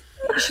Rach, she's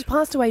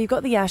passed away. You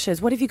got the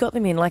ashes. What have you got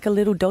them in? Like a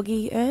little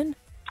doggy urn?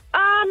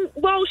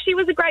 Well, she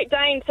was a Great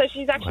Dane, so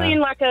she's actually in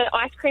like an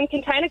ice cream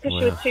container because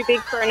she was too big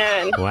for an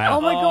urn. Wow.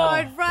 Oh my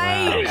God,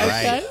 Wow.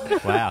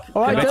 Rach. Wow.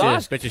 All right, I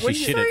guys. bet you she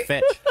shit at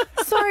fetch.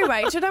 Sorry,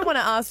 Rach, I don't want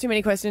to ask too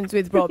many questions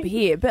with Rob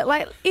here, but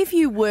like, if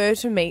you were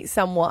to meet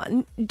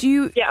someone, do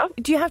you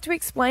have to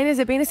explain? Has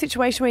there been a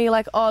situation where you're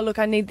like, oh, look,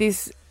 I need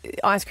this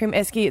ice cream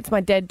esky, it's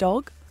my dead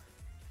dog?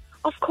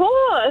 Of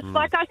course.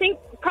 Like, I think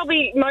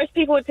probably most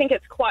people would think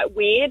it's quite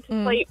weird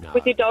to sleep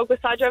with your dog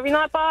beside you every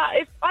night, but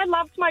I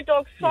loved my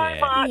dog so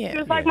much. Yeah. She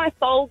was like my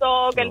soul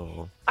dog,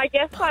 and I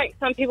guess, like,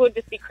 some people would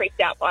just be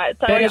creeped out by it.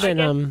 So Better I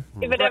than,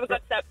 guess if it ever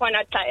got to that point,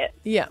 I'd say it.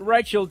 Yeah.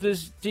 Rachel, do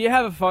you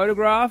have a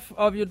photograph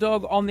of your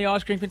dog on the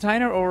ice cream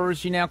container, or is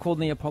she now called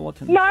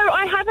Neapolitan? No,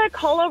 I have a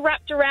collar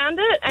wrapped around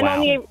it, and on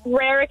the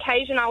rare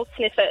occasion, I'll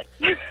sniff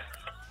it.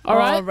 All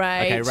right. Oh,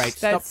 Rach. Okay, Rach,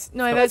 That's, stop.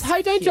 No, that's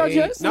Hey, don't judge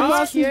cute. it. No, We've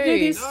asked you to do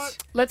cute. this.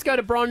 Let's go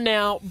to Bron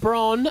now.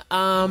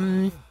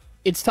 Bron,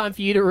 it's time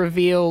for you to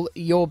reveal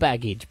your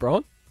baggage,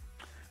 Bron.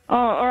 Oh,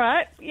 all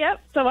right. Yep.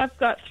 So I've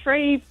got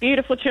 3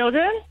 beautiful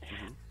children,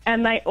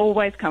 and they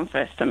always come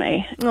first to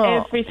me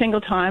every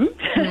single time.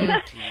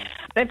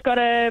 They've got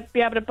to be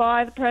able to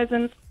buy the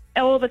presents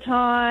all the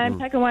time,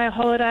 take away on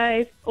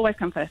holidays, always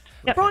come first.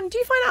 Yep. Bron, do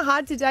you find it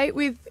hard to date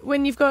with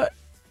when you've got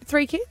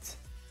 3 kids?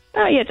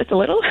 Oh, yeah, just a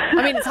little.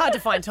 I mean, it's hard to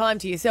find time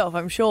to yourself,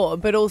 I'm sure,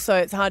 but also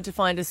it's hard to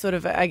find a sort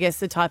of, I guess,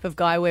 the type of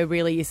guy where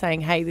really you're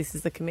saying, hey, this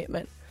is the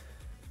commitment.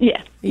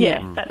 Yeah,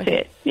 that's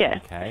it. Yeah.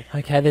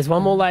 Okay, there's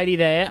one more lady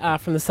there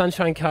from the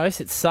Sunshine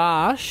Coast. It's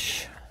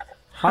Sash.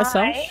 Hi,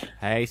 Sash.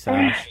 Hey,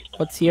 Sash.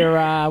 What's your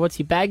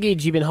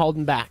baggage you've been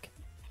holding back?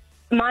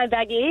 My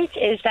baggage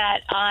is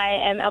that I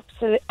am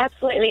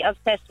absolutely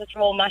obsessed with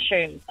raw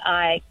mushrooms.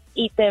 I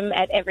eat them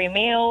at every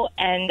meal,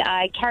 and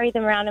I carry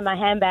them around in my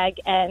handbag,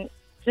 and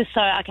just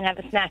so I can have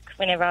a snack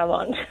whenever I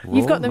want.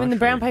 You've got them in the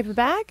brown paper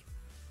bag?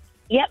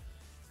 Yep.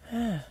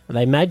 Are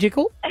they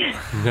magical?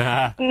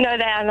 No, they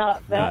are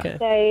not. But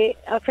they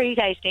are pretty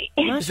tasty.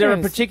 Is there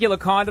a particular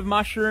kind of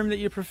mushroom that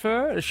you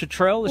prefer? A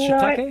chitrelle, a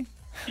shiitake?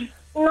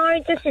 No,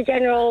 just a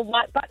general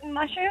white button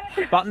mushroom.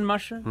 Button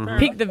mushroom? Mm-hmm.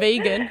 Pick the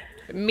vegan.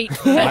 Meat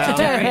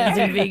vegetarians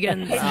and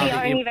vegans. It's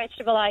the only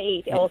vegetable I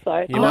eat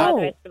also. You Other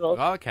might- vegetables.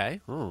 Oh,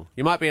 okay. Oh.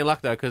 You might be in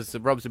luck, though, because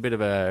Rob's a bit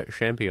of a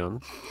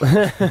champion.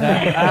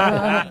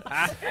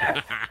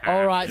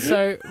 All right,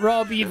 so,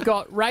 Rob, you've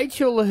got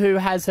Rachel, who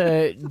has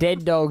her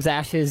dead dog's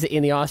ashes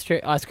in the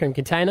ice cream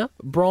container.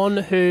 Bron,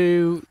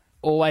 who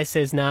always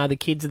says, nah, the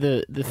kids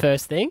are the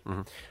first thing.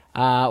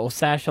 Or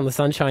Sash on the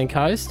Sunshine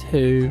Coast,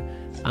 who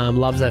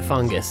loves her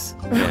fungus.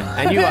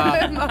 And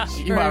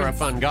you are a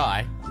fun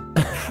guy.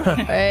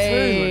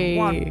 Hey.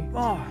 2 and 1.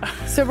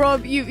 Oh. So,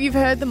 Rob, you've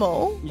heard them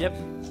all. Yep.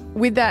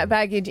 With that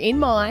baggage in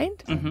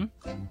mind,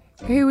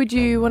 who would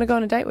you want to go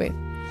on a date with?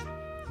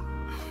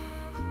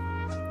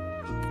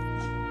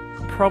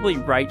 Probably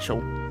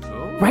Rachel.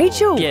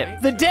 Rachel? Yeah.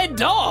 The dead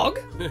dog?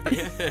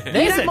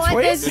 There's a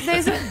twist.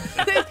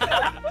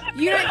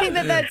 You don't think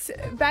that's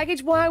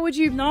baggage? Why would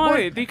you?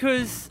 No,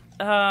 because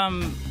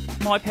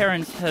my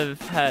parents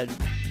have had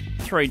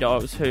 3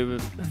 dogs who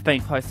have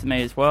been close to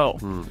me as well.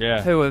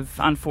 Yeah. Who have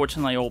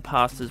unfortunately all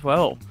passed as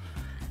well.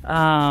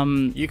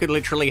 You could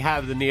literally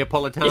have the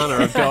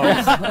Neapolitana of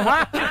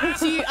dogs.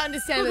 So you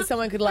understand that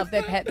someone could love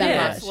their pet that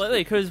Yeah, much?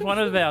 absolutely. Because one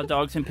of our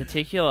dogs in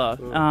particular,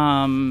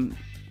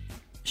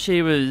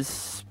 she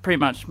was pretty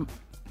much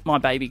my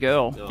baby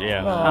girl.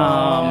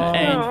 Yeah.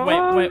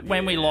 And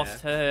when we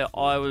lost her,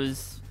 I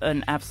was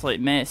an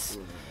absolute mess.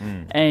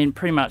 And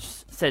pretty much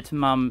said to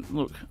Mum,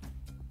 look,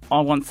 I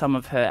want some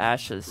of her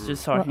ashes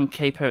just so I can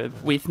keep her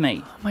with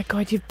me. Oh my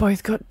God, you've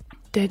both got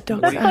dead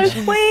dogs. That's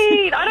so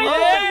sweet. I don't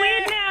feel so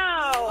weird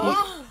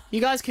now.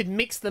 You guys could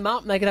mix them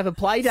up and they could have a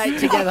play date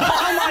together.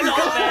 Oh my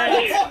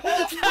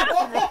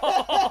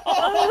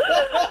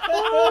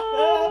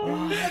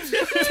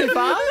God, Too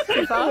far?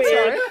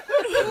 Sorry.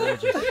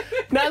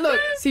 Now look,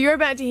 so you're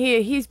about to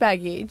hear his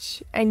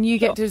baggage and you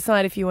get to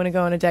decide if you want to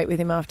go on a date with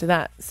him after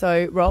that.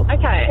 So, Rob.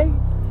 Okay.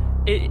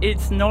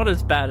 It's not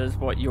as bad as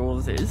what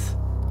yours is.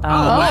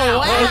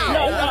 Wow.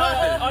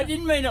 No, I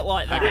didn't mean it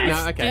like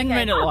that. Didn't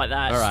mean it like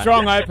that. All right.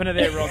 Strong opener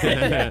there, Rob.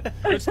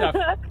 Good stuff.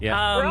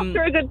 Yeah. We're off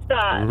to a good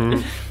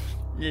start.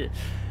 Yeah.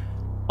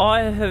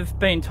 I have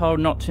been told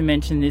not to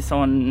mention this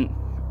on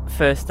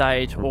first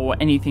date or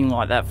anything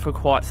like that for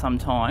quite some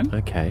time.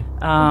 Okay.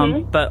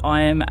 But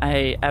I am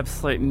a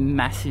absolute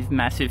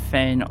massive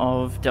fan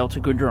of Delta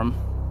Goodrum.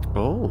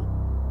 Oh.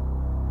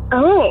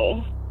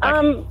 Oh.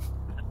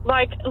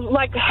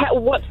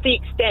 What's the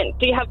extent?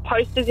 Do you have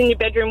posters in your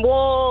bedroom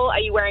wall? Are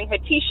you wearing her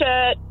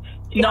T-shirt?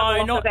 Do you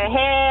have a lock of her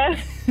hair?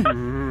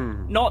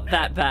 Not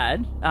that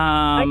bad.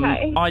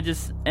 Okay. I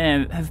just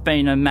have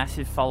been a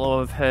massive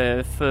follower of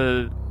her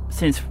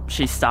since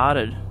she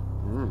started.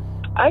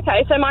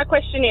 Okay, so my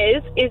question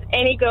is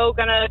any girl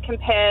going to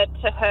compare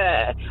to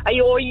her? Are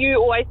you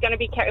always going to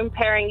be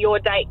comparing your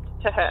date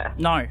to her?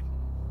 No.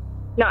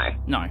 No.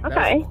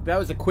 Okay. That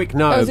was a quick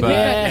no, That was a but good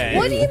Yeah.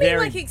 What do you mean, Very-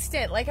 like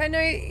extent? Like, I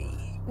know.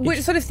 What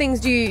sort of things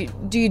do you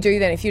do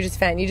then? If you're just a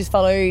fan, you just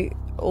follow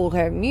all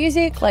her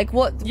music. Like,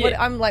 what?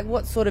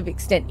 What sort of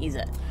extent is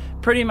it?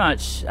 Pretty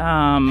much.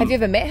 Have you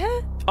ever met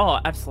her? Oh,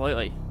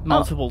 absolutely.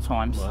 Multiple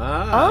times.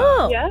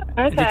 Oh, Yeah,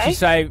 okay. Did she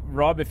say,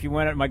 Rob, if you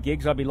weren't at my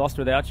gigs, I'd be lost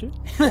without you?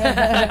 No,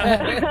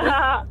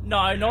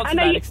 not to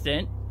that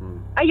extent.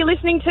 Are you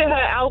listening to her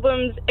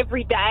albums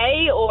every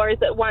day, or is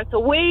it once a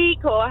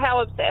week, or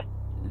how obsessed?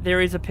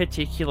 There is a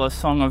particular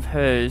song of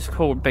hers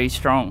called Be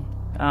Strong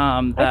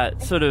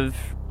that sort of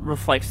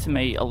reflects to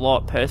me a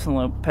lot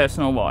personal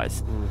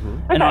wise.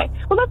 Okay.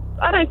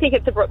 I don't think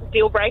it's a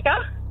deal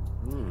breaker.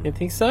 You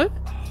think so?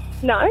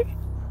 No,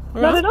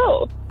 not at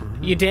all.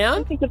 You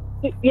down?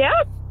 Yeah,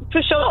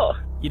 for sure.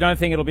 You don't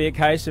think it'll be a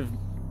case of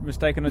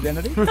mistaken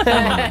identity?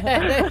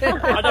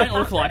 I don't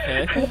look like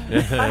her.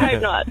 I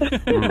hope not.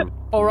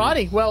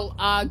 Alrighty. Well,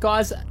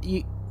 guys,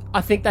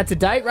 I think that's a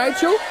date,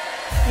 Rachel.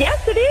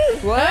 Yes, it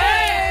is.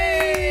 Way!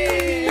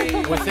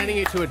 we're sending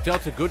you to a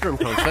Delta Goodrum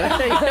concert.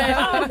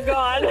 Oh,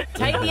 God.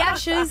 take the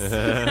ashes.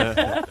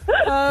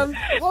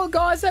 Well,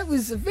 guys, that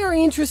was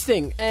very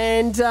interesting.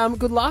 And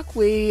good luck.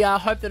 We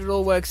hope that it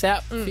all works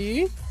out for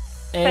you.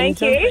 And,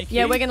 Thank you.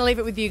 Yeah, we're going to leave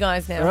it with you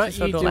guys now. All right, to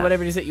sort you it all do out.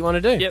 whatever it is that you want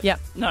to do. Yep. Yep.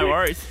 No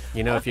worries.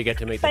 You know, if you get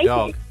to meet the Thank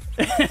dog. you.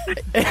 Thanks,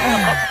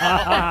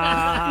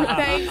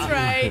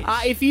 Ray.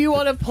 If you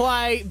want to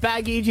play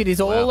baggage, it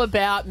is all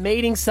about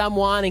meeting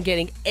someone and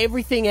getting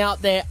everything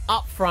out there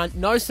up front,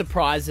 no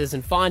surprises,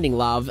 and finding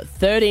love.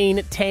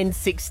 13 10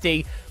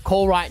 60.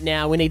 Call right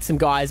now. We need some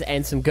guys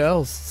and some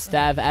girls.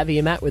 Stav, Abby,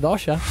 and Matt with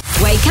Osher.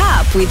 Wake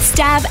up with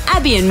Stav,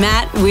 Abby, and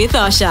Matt with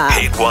Osher.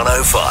 Hit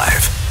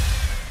 105.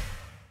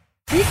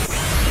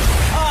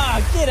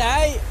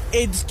 G'day.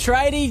 It's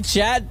Tradie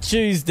Chat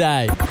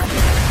Tuesday.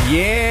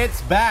 Yeah,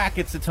 it's back.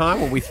 It's the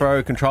time when we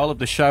throw control of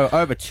the show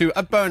over to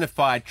a bona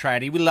fide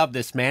tradie. We love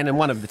this man, and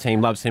one of the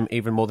team loves him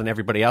even more than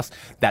everybody else.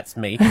 That's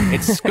me.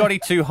 It's Scotty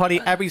Too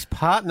Hottie, Abby's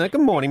partner.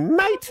 Good morning,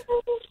 mate.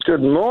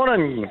 Good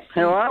morning.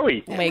 How are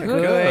we? We're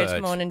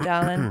good. Morning,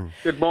 darling.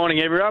 Good morning,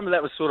 everyone.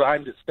 That was sort of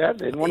aimed at Stav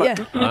then, wasn't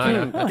it?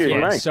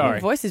 Excuse me. Your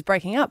voice is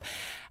breaking up.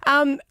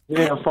 Yeah,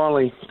 I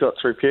finally got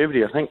through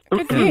puberty, I think.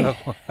 Good for you.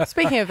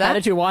 Speaking of How that,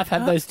 did your wife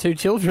have those 2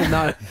 children,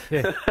 though?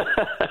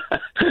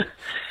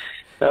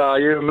 Oh,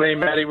 you and me,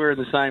 Maddie, we're in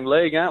the same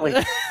league, aren't we?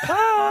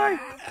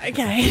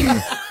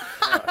 okay.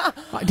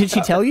 Did she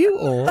tell you,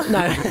 or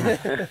no?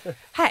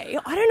 Hey,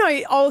 I don't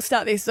know. I'll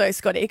start this though,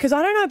 Scotty, because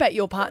I don't know about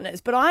your partners,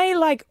 but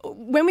I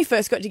when we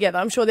first got together,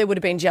 I'm sure there would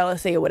have been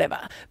jealousy or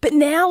whatever. But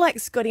now,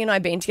 Scotty and I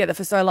have been together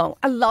for so long,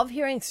 I love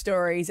hearing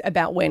stories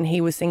about when he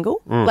was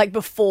single,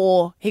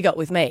 before he got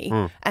with me,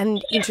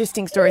 and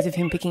interesting stories of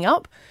him picking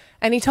up.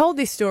 And he told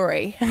this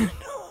story.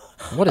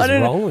 What is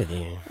wrong with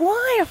you?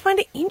 Why? I find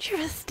it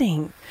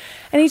interesting.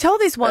 And he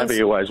told this once.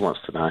 Abby always wants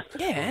to know.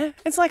 Yeah,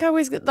 it's like I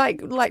always like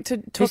to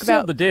talk He about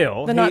sealed the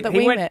deal. the night that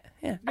we went, met.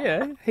 Yeah.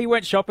 Yeah, he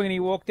went shopping and he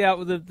walked out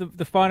with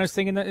the finest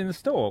thing in the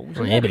store.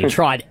 Yeah, but he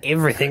tried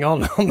everything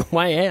on the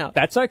way out.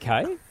 That's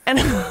okay. And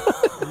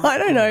I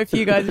don't know if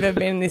you guys have ever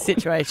been in this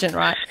situation,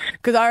 right?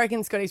 Because I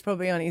reckon Scotty's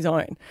probably on his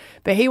own.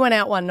 But he went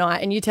out one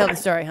night, and you tell the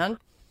story, hun.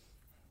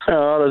 Oh,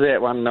 I was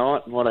out one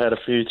night and I had a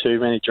few too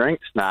many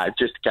drinks. No,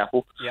 just a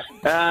couple.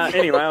 Yep.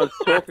 Anyway, I was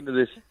talking to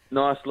this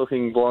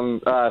nice-looking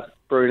blonde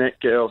brunette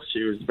girl.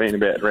 She was been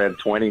about around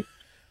 20.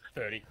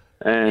 30.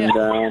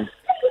 And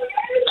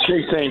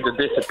she seemed to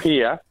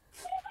disappear.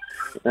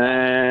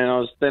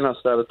 And then I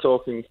started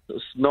talking.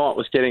 This night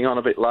was getting on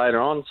a bit later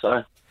on,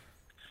 so,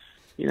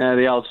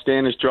 the old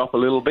standards drop a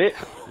little bit.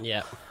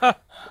 Yeah.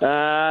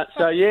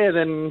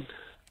 Then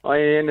I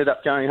ended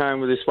up going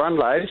home with this one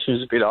lady. She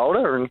was a bit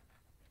older, and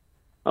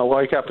I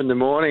woke up in the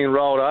morning and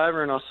rolled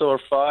over and I saw a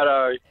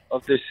photo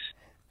of this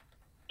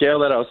girl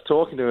that I was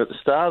talking to at the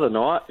start of the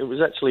night. It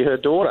was actually her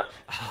daughter.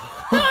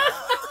 And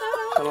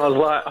I was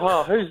like,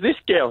 oh, who's this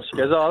girl? She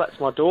goes, oh, that's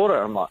my daughter.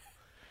 I'm like,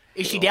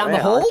 is she down the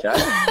hall? Okay.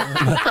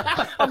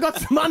 I've got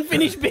some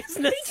unfinished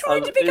business. He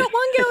tried to pick up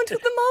one girl and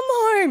took the mum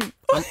home.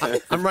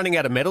 I'm running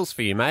out of medals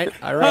for you, mate.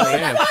 I really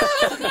am.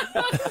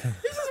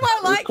 This is why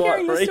I like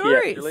hearing the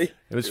stories. Actually.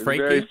 It was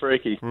freaky. Very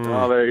freaky.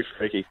 Oh, very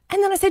freaky.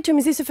 And then I said to him,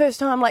 is this the first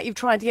time you've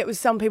tried to get with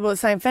some people of the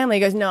same family? He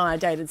goes, no, I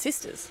dated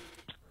sisters.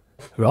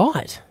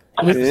 Right.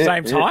 At the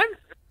same time?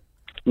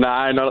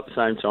 No, not at the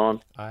same time.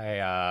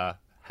 I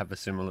have a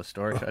similar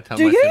story. Should I tell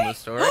Do my you? similar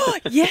story?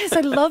 Yes,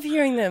 I love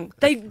hearing them.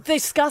 They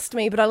disgust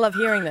me, but I love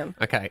hearing them.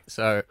 Okay,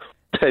 so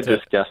They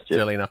disgust you.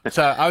 silly enough.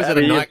 So I was at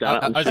a night.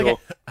 I'm not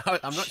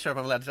sure if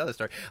I'm allowed to tell this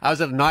story. I was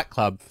at a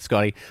nightclub,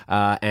 Scotty,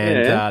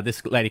 and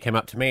this lady came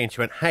up to me and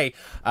she went, "Hey,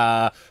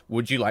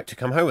 would you like to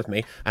come home with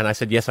me?" And I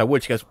said, "Yes, I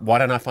would." She goes, "Why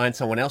don't I find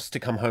someone else to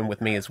come home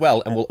with me as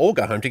well, and we'll all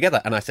go home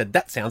together?" And I said,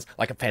 "That sounds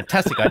like a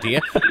fantastic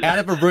idea." Out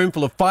of a room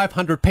full of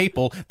 500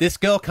 people, this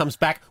girl comes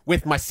back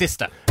with my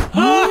sister.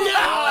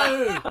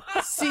 No!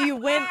 So you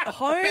went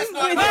home with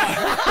Is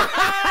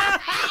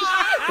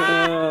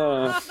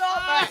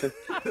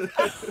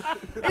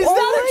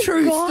that a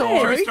true story?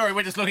 True story.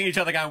 We're just looking at each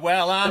other going,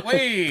 well, aren't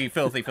we?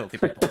 Filthy, filthy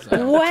people.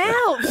 So.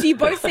 Wow. So you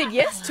both said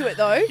yes to it,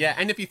 though. Yeah,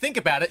 and if you think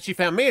about it, she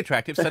found me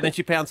attractive, so then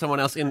she found someone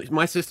else.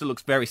 My sister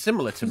looks very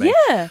similar to me.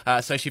 Yeah.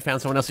 So she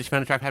found someone else that she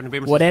found attractive, happened to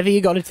be my Whatever you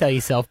got to tell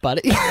yourself,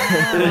 buddy.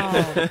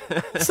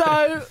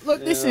 So,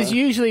 look, this is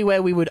usually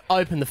where we would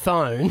open the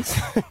phones.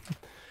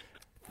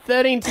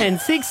 13 10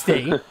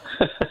 60.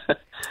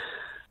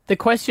 The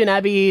question,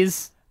 Abby,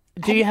 is,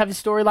 do you have a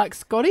story like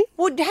Scotty?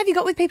 Well, have you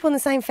got with people in the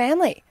same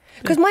family?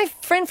 Because my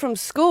friend from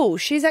school,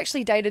 she's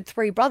actually dated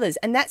 3 brothers,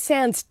 and that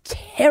sounds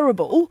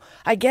terrible.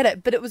 I get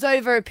it, but it was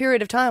over a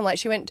period of time. Like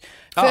she went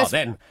first. Oh,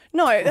 then.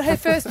 No, her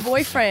first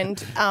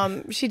boyfriend,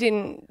 she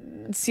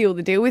didn't seal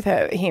the deal with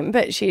him,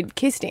 but she'd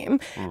kissed him,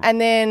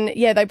 and then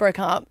they broke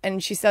up,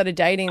 and she started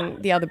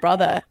dating the other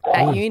brother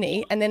at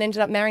uni, and then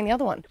ended up marrying the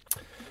other one.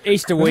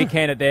 Easter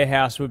weekend at their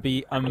house would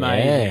be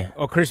amazing. Yeah.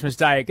 Or Christmas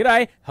Day.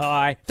 G'day.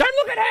 Hi. Don't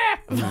look at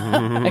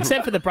her.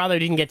 Except for the brother who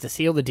didn't get to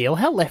seal the deal.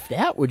 How left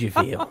out would you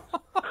feel?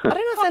 I don't know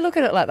if they look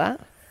at it like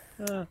that.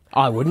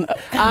 I wouldn't.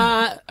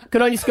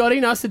 Good on you, Scotty.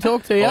 Nice to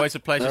talk to you. Always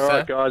a pleasure, All sir.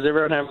 right, guys.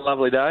 Everyone have a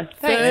lovely day.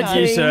 Thanks,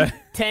 13 you, sir.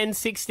 10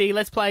 60.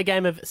 Let's play a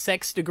game of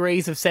sex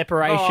degrees of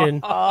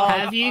separation.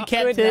 Have you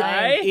kept good it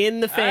day. in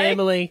the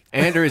family?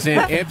 Andrew's in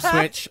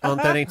Ipswich on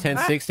 13 10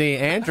 60.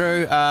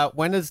 Andrew,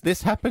 when does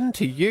this happen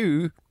to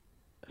you?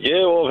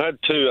 Yeah, well, I've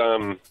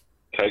had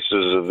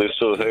cases of this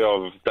sort of thing.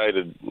 I've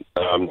dated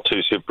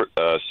two separate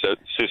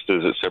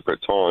sisters at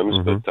separate times,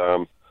 but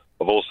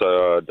I've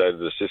also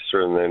dated a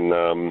sister, and then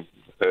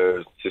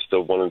her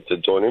sister wanted to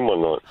join in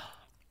one night.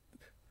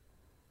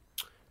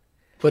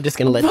 We're just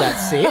going to let that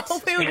sit.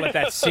 Let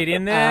that sit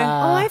in there.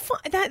 I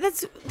find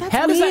that's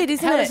How does weird, that,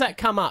 isn't how it? does that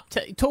come up?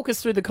 Talk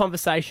us through the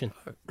conversation.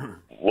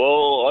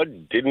 Well, I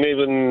didn't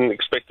even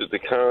expect it to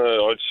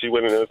come. She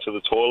went into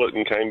the toilet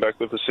and came back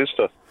with the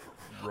sister.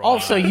 Oh,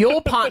 so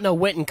your partner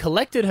went and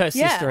collected her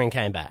sister and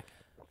came back?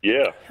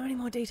 Yeah. How many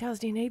more details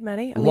do you need,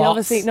 Maddie? I mean, Lots.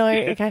 obviously, no,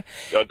 okay.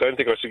 I don't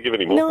think I should give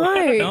any more.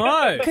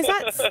 No. Because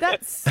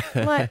that's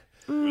like...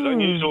 It was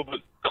unusual, but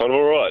kind of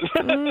all right.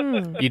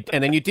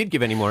 And then you did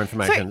give any more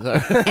information. So.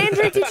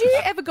 Andrew, did you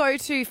ever go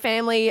to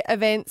family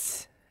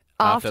events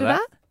after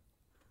that?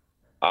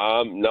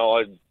 No,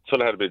 I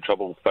sort of had a bit of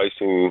trouble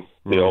facing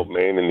the old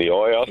man in the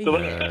eye after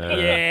that.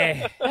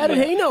 Yeah. How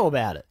did he know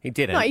about it? He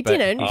didn't. No, he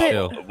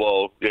didn't.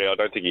 Well, yeah, I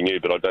don't think he knew,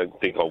 but I don't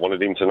think I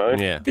wanted him to know.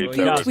 Yeah. The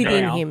guilt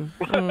within him.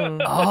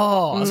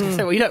 Oh, I was going to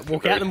say, well, you don't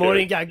walk out in the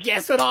morning and go,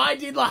 guess what I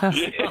did last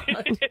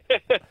night?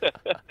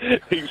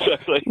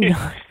 Exactly.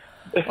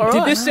 All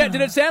right.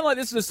 Did it sound like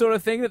this is the sort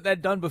of thing that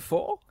they'd done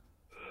before?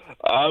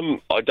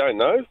 I don't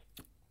know,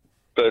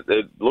 but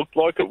it looked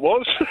like it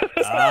was. Like,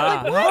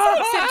 why is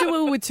it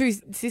acceptable with two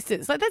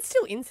sisters? Like, that's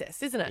still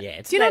incest, isn't it?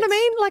 Yeah, Do you know what I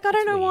mean? Like, I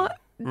don't know what...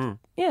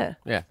 Yeah.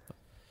 Yeah.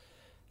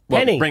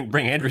 Well, Penny.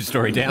 bring Andrew's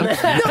story down.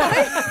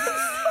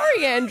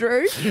 Sorry,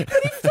 Andrew. But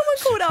if someone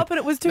called up and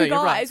it was two No, you're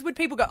guys, right. would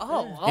people go,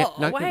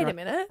 wait a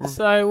minute?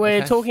 So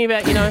we're talking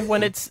about,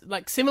 when it's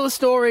like similar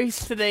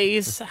stories to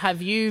these.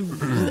 Have you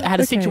had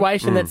a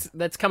situation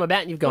that's come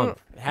about and you've gone,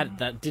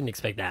 didn't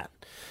expect that?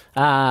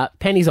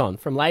 Penny's on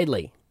from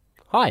Laidley.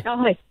 Hi. Oh,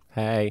 hi.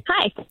 Hey.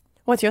 Hi.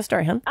 What's your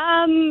story, hon?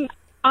 I'm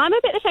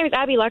a bit the same as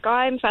Abby. Like,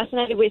 I'm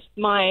fascinated with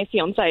my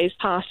fiance's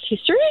past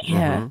history.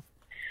 Yeah.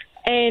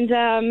 And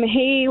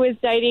he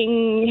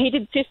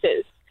did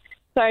sisters.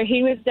 So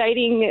he was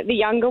dating the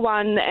younger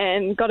one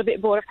and got a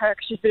bit bored of her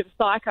because she's a bit of a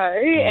psycho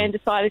and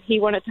decided he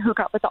wanted to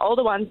hook up with the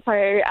older one. So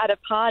at a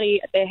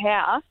party at their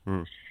house,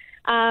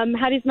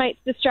 had his mates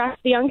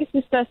distract the younger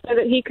sister so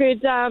that he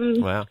could have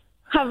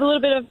a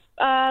little bit of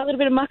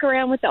muck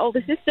around with the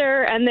older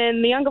sister. And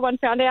then the younger one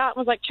found out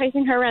and was like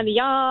chasing her around the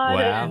yard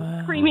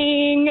and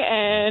screaming.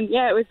 And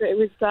yeah, it was a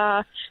bit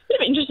of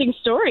an interesting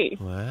story.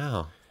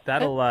 Wow.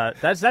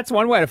 That's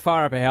one way to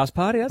fire up a house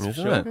party, that's for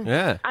sure.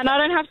 Yeah. And I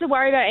don't have to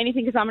worry about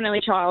anything because I'm an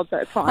only child, so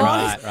it's fine.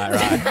 Right.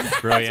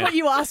 That's Brilliant. what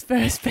you asked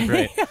first, Penny.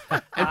 Great.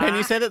 And Penny,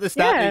 you said at the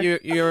start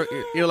that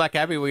you're like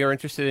Abby, where you're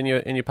interested in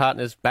your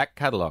partner's back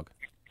catalogue.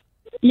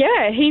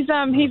 Yeah, he's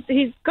got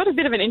a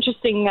bit of an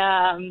interesting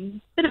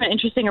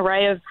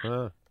array of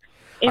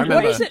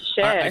information to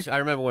share. I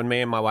remember when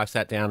me and my wife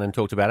sat down and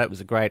talked about it. It was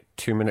a great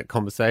 2-minute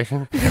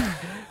conversation.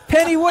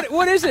 Penny,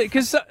 what is it?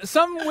 Because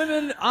some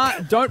women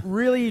don't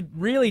really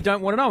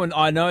don't want to know, and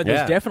I know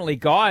there's definitely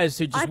guys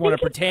who just want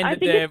to pretend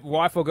that their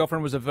wife or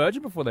girlfriend was a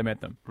virgin before they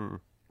met them.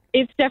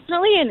 It's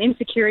definitely an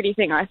insecurity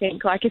thing, I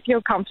think. Like, if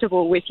you're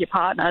comfortable with your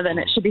partner, then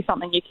it should be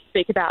something you can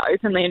speak about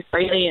openly and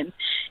freely. And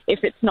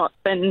if it's not,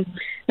 then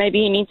maybe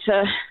you need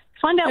to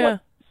find out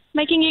what's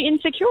making you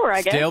insecure,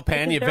 I guess. Still,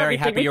 Pan, you're very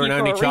happy you're an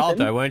only child,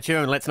 though, weren't you?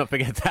 And let's not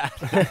forget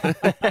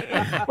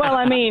that. Well,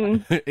 I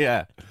mean...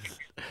 Yeah.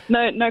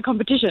 No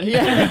competition. It's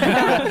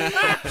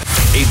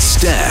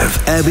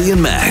Stav, Abby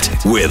and Matt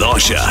with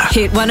Osher.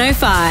 Hit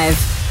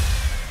 105.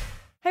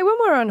 Hey, when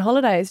we were on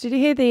holidays, did you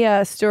hear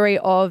the story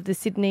of the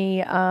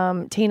Sydney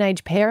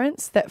teenage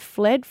parents that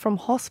fled from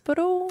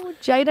hospital?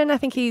 Jaden, I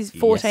think he's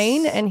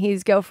 14, and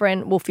his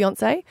girlfriend,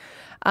 fiancé,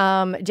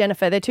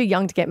 Jennifer, they're too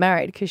young to get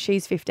married because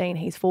she's 15,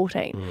 he's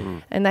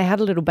 14. And they had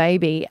a little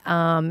baby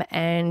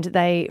and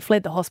they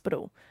fled the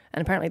hospital.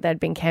 And apparently they'd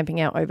been camping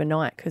out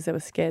overnight because they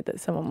were scared that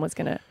someone was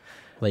going to...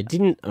 They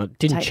didn't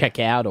check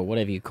out or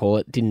whatever you call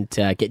it, didn't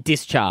get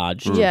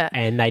discharged. Yeah.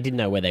 And they didn't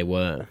know where they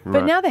were.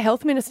 But now the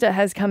health minister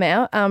has come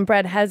out.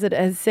 Brad Hazzard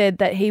has said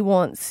that he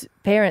wants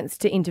parents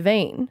to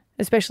intervene,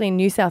 especially in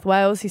New South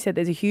Wales. He said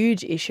there's a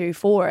huge issue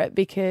for it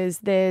because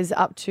there's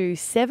up to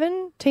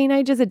 7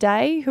 teenagers a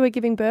day who are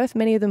giving birth,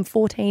 many of them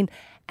 14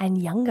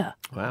 and younger.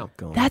 Wow.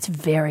 God. That's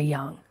very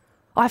young.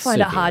 I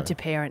find it hard to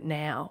parent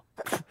now.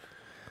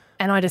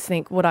 And I just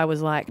think what I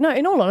was like, no,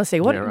 in all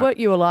honesty, what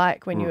you were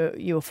like when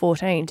you were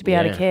 14 to be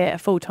able to care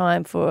full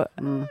time for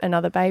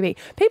another baby.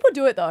 People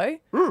do it though.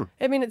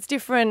 I mean, it's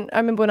different. I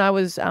remember when I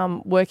was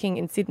working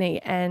in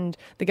Sydney and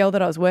the girl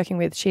that I was working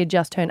with, she had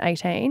just turned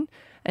 18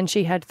 and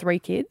she had 3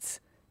 kids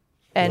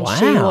and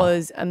she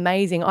was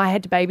amazing. I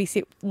had to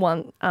babysit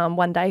one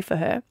day for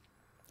her.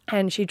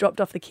 And she dropped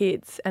off the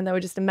kids and they were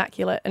just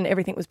immaculate and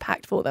everything was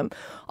packed for them.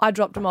 I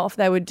dropped them off.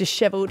 They were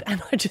dishevelled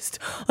and I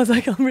was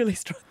like, I'm really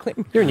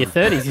struggling. You're in your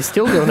 30s. You're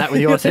still doing that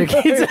with your 2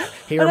 kids.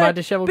 Here are my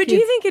dishevelled kids. But do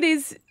you think it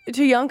is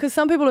too young? Because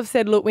some people have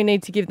said, look, we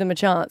need to give them a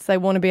chance. They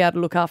want to be able to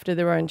look after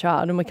their own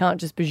child and we can't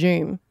just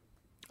presume.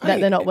 that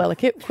they're not well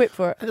equipped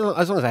for it.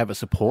 As long as they have a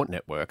support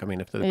network. I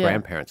mean, if the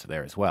grandparents are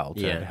there as well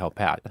to help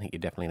out, I think you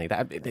definitely need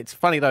that. It's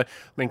funny, though. I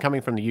mean,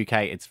 coming from the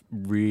UK, it's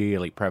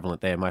really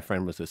prevalent there. My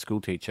friend was a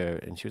school teacher,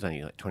 and she was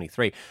only like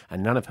 23,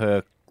 and none of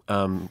her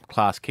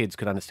class kids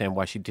could understand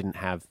why she didn't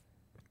have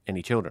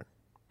any children.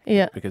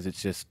 Yeah. Because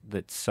it's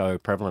so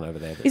prevalent over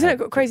there. Isn't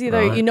it crazy,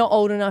 though? You're not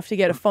old enough to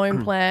get a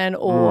phone plan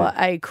or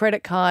a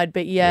credit card,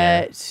 but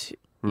yet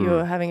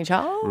you're having a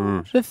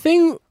child? The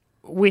thing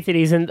with it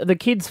is, and the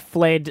kids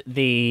fled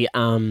the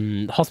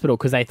hospital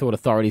because they thought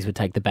authorities would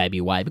take the baby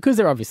away because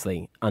they're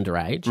obviously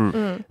underage.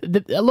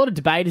 A lot of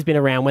debate has been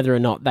around whether or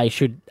not they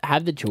should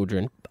have the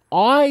children.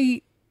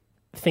 I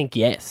think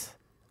yes.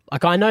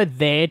 Like, I know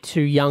they're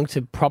too young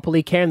to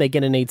properly care and they're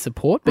going to need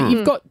support, but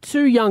you've got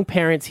two young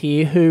parents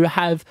here who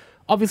have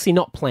obviously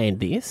not planned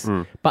this,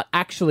 but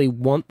actually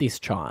want this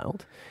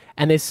child.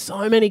 And there's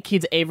so many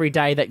kids every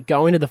day that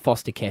go into the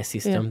foster care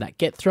system that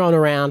get thrown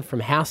around from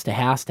house to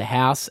house to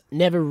house,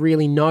 never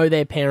really know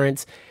their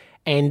parents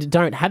and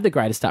don't have the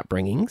greatest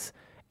upbringings.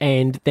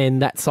 And then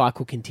that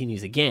cycle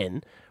continues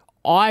again.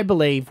 I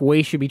believe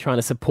we should be trying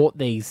to support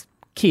these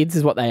kids,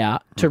 is what they are,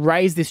 to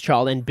raise this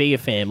child and be a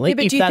family. Yeah,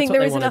 but if do you that's think what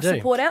there they is want enough to do.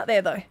 support out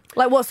there, though?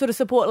 Like, what sort of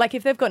support? Like,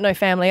 if they've got no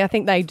family, I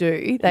think they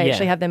do. They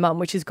actually have their mum,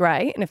 which is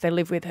great. And if they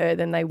live with her,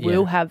 then they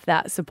will have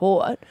that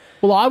support.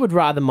 Well, I would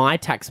rather my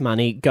tax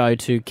money go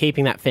to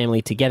keeping that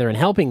family together and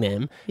helping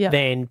them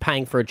than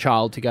paying for a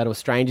child to go to a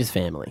stranger's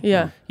family.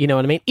 Yeah. You know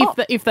what I mean?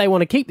 If they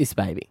want to keep this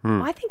baby.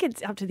 I think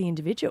it's up to the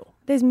individual.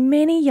 There's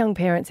many young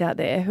parents out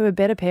there who are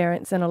better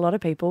parents than a lot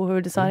of people who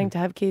are deciding to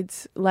have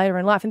kids later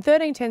in life. And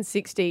 13, 10,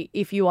 60,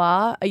 if you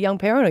are a young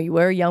parent or you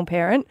were a young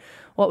parent,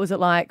 what was it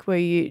like? Were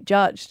you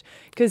judged?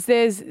 Because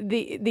there's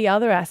the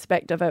other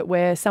aspect of it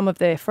where some of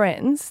their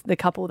friends, the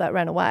couple that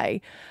ran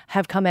away,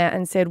 have come out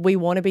and said, we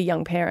want to be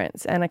young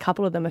parents. And a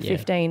couple of them are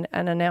 15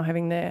 and are now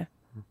having their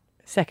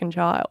second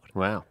child.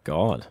 Wow.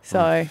 God.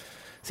 So...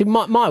 See,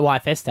 my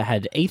wife Esther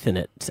had Ethan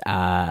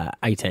at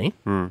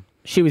 18.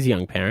 She was a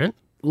young parent.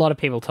 A lot of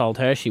people told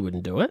her she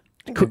wouldn't do it.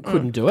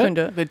 Couldn't do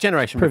it. The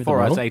generation Proved before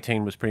them us, wrong.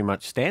 18 was pretty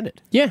much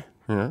standard. Yeah.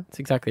 That's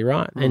exactly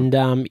right.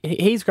 And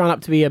he's grown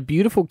up to be a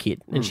beautiful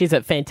kid, and she's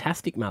a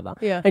fantastic mother.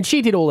 Yeah. And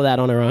she did all of that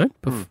on her own,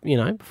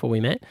 before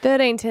we met.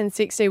 13, 10,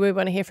 60, we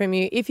want to hear from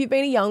you. If you've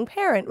been a young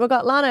parent, we've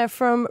got Lana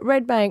from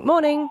Redbank.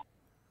 Morning.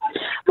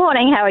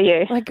 Morning, how are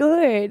you?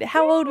 Good.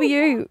 How old were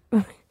you?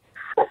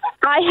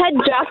 I had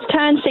just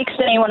turned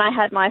 16 when I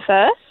had my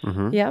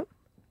first. Yep.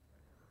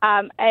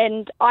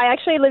 And I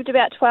actually lived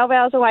about 12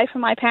 hours away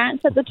from my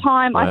parents at the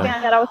time. I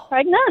found out I was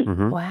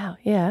pregnant. Wow,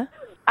 yeah.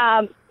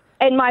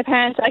 And my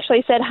parents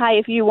actually said, hey,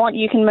 if you want,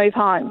 you can move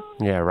home.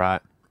 Yeah,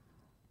 right.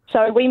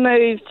 So we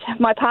moved,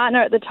 my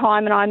partner at the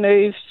time and I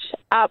moved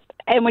up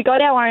and we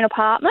got our own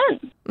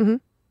apartment.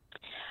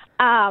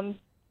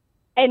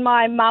 And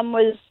my mum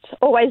was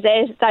always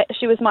there.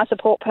 She was my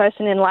support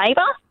person in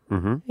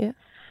labour. Yeah.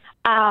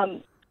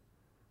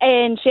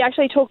 And she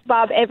actually took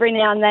Bub every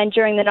now and then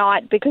during the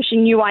night because she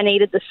knew I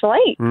needed the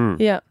sleep.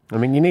 Yeah. I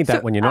mean, you need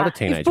that when you're not a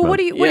teenage But mum. what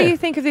do you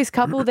think of this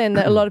couple then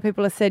that a lot of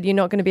people have said you're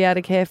not going to be able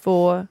to care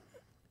for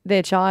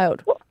their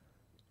child?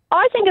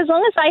 I think as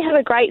long as they have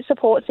a great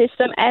support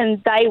system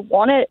and they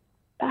want to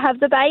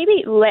have the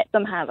baby, let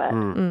them have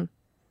it.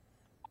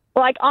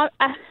 Like,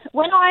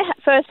 when I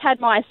first had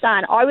my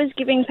son, I was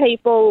giving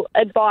people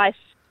advice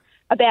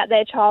about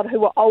their child who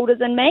were older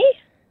than me.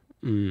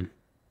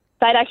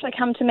 They'd actually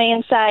come to me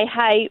and say,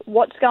 hey,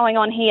 what's going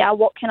on here?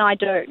 What can I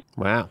do?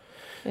 Wow.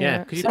 Yeah,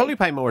 because you probably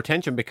pay more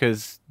attention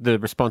because the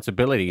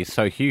responsibility is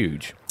so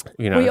huge.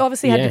 You know. Well, you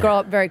obviously had to grow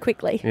up very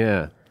quickly.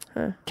 Yeah.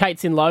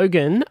 Kate's in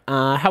Logan.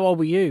 How old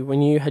were you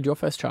when you had your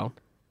first child?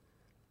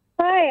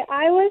 Hi,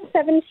 I was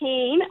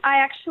 17. I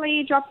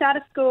actually dropped out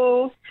of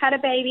school, had a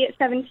baby at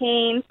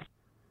 17,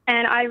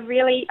 and I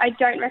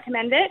don't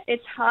recommend it.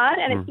 It's hard,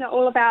 and it's not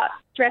all about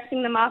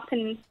dressing them up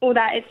and all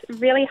that. It's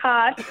really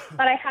hard,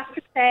 but I have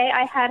to say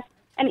I had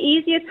an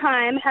easier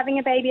time having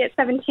a baby at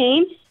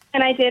 17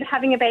 than I did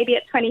having a baby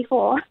at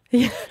 24.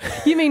 You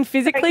mean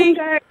physically?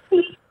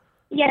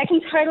 It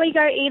can totally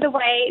go either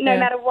way, no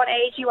matter what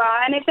age you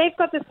are. And if they've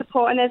got the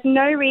support and there's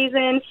no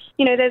reason,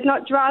 there's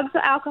not drugs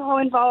or alcohol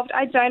involved,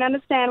 I don't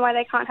understand why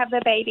they can't have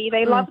their baby.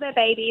 They love their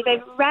baby.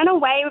 They've ran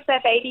away with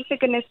their baby, for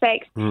goodness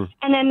sakes.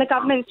 And then the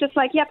government's just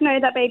like, yep, no,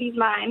 that baby's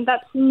mine.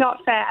 That's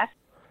not fair.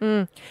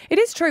 It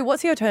is true.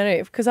 What's the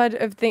alternative? Because I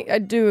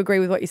do agree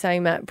with what you're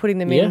saying, Matt, putting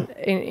them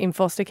in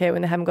foster care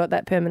when they haven't got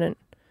that permanent.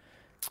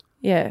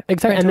 Yeah,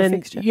 exactly. And then,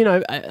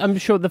 fixture. I'm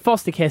sure the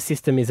foster care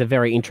system is a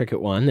very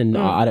intricate one, and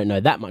I don't know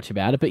that much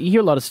about it, but you hear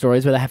a lot of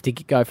stories where they have to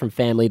go from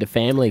family to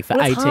family for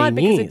 18 it's hard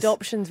years. because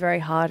adoption's very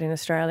hard in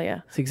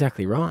Australia. That's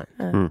exactly right.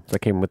 So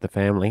keeping with the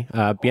family.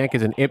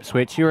 Bianca's in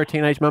Ipswich. You're a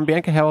teenage mum.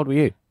 Bianca, how old were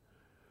you?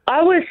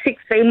 I was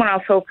 16 when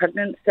I fell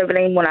pregnant,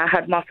 17 when I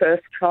had my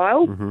first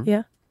child.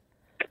 Yeah.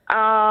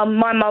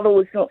 My mother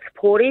was not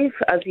supportive,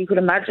 as you could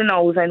imagine. I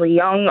was only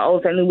young. I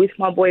was only with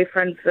my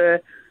boyfriend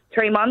for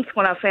 3 months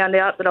when I found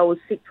out that I was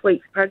 6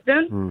 weeks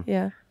pregnant.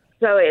 Yeah.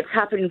 So it's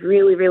happened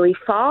really, really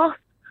fast.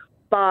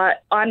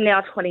 but I'm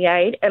now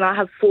 28 and I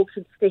have 4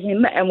 kids to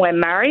him and we're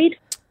married.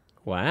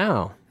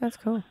 Wow. That's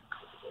cool.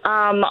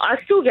 I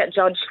still get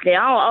judged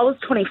now. I was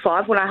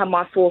 25 when I had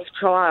my 4th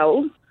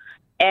child,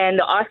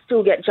 and I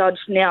still get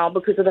judged now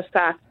because of the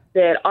fact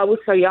that I was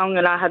so young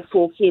and I had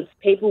 4 kids.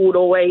 People would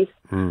always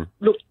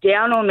look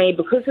down on me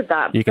because of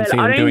that. You can But see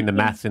I them don't doing the think-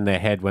 maths in their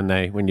head when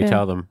you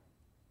tell them.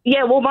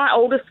 Yeah, well, my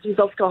oldest is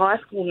off to high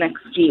school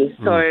next year,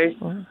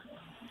 so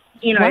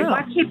you know,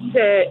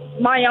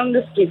 my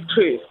youngest is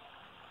 2.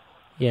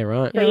 Yeah,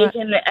 right. So you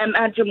can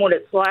imagine what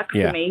it's like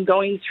for me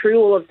going through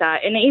all of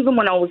that. And even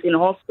when I was in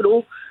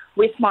hospital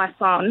with my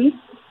son,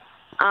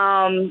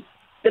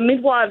 the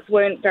midwives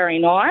weren't very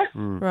nice.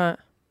 Right.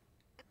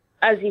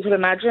 As you can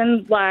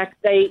imagine, like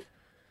they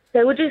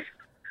were just,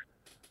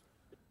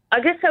 I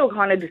guess they were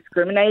kind of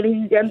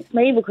discriminating against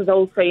me because I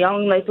was so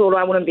young. They thought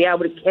I wouldn't be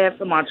able to care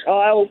for my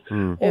child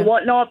or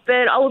whatnot.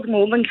 But I was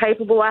more than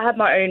capable. I had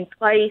my own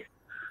place.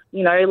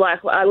 You know,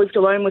 like I lived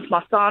alone with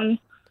my son,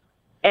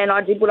 and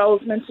I did what I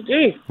was meant to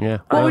do. Yeah.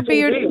 What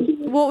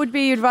would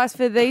be your advice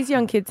for these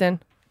young kids then?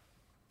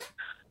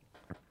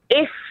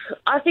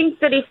 I think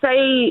that if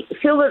they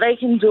feel that they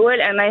can do it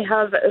and they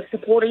have a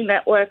supporting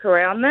network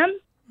around them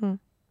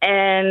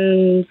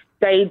and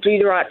they do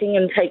the right thing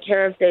and take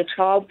care of their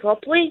child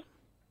properly,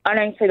 I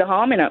don't see the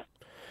harm in it.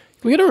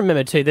 We got to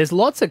remember too. There's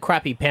lots of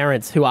crappy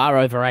parents who are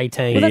over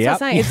 18. Well,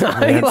 that's what I'm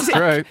saying. That's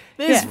true.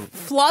 There's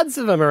floods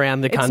of them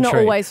around the country. It's not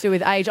always to do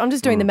with age. I'm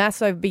just doing the maths.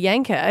 So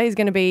Bianca is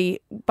going to be,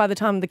 by the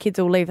time the kids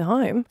all leave the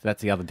home.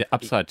 That's the other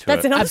upside to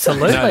That's it. an upside.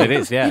 Absolutely. No, it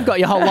is, yeah. You've got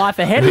your whole life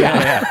ahead of you.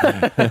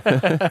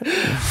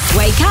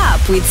 Wake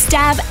up with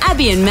Stav,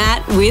 Abby and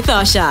Matt with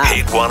Osher.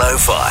 Hit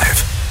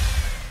 105.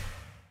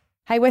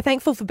 Hey, we're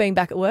thankful for being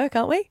back at work,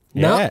 aren't we?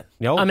 Yeah.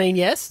 I mean,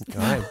 yes.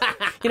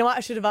 You know what? I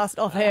should have asked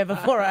off air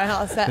before I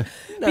asked that.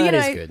 No, But you it know,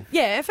 is good.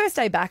 yeah, first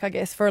day back, I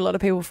guess, for a lot of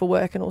people for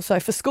work and also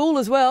for school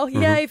as well.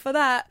 Yay for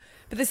that.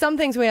 But there's some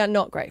things we are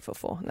not grateful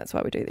for, and that's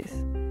why we do this.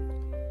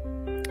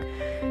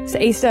 So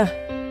Easter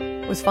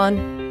was fun.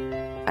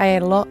 I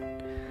ate a lot.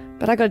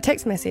 But I got a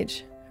text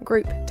message, a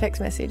group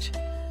text message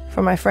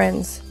from my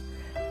friends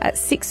at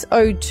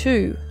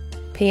 6:02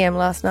 p.m.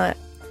 last night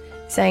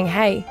saying,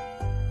 hey,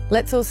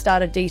 let's all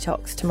start a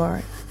detox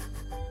tomorrow.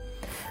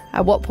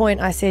 At what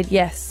point I said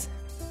yes.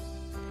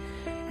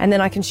 And then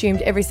I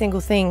consumed every single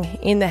thing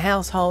in the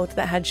household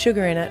that had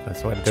sugar in it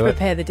That's the way to to do it.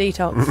 prepare the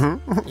detox.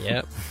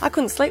 Yep. I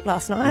couldn't sleep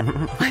last night.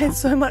 I had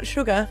so much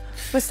sugar.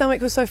 My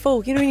stomach was so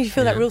full. You know when you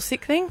feel that real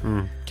sick thing?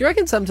 Do you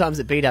reckon sometimes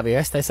at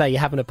BWS they say you're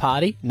having a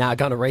party? Nah,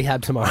 going to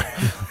rehab tomorrow.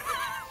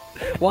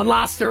 One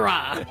last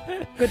hurrah.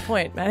 Good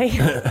point, Matty.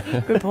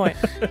 Good point.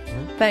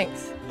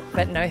 Thanks,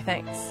 but no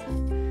thanks.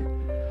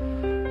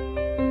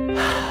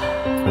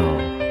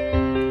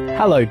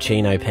 Hello,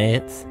 Chino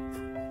Pants.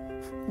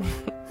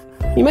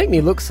 You make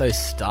me look so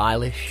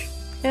stylish.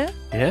 Yeah?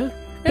 Yeah?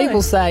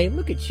 People say,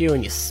 look at you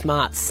and your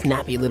smart,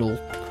 snappy little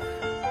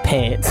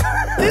pants.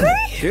 Do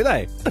they? Do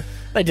they?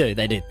 They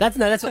do. That's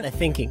what they're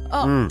thinking.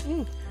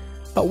 Oh.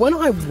 But when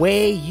I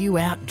wear you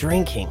out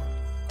drinking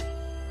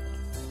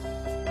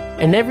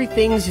and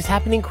everything's just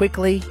happening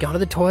quickly, go to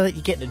the toilet,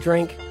 you get a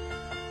drink,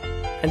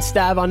 and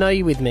Stav, I know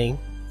you're with me,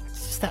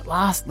 it's just that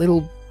last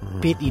little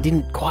bit you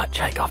didn't quite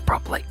shake off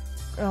properly.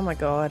 Oh my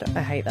God,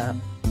 I hate that.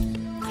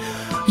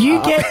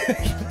 You get...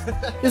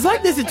 It's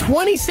like there's a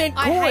 20-cent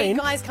coin. I hate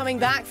guys coming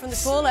back from the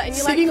toilet and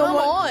you're like, sitting come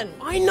on on.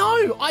 I know.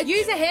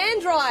 Use a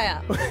hand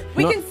dryer.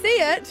 We Not- can see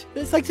it.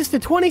 It's like just a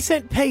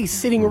 20-cent piece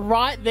sitting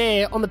right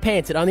there on the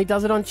pants. It only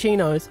does it on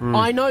chinos.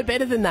 I know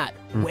better than that.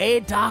 Wear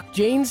dark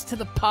jeans to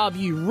the pub,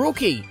 you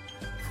rookie.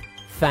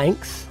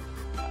 Thanks,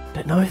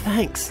 but no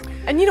thanks.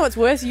 And you know what's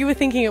worse? You were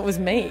thinking it was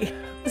me.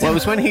 Well, it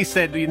was when he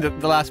said the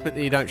last bit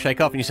that you don't shake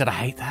off, and you said, I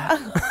hate that.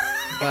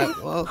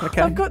 But, well,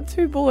 okay. I've got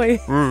 2 boys.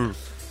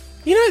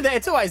 You know that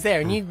it's always there,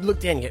 and you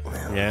look down and you go,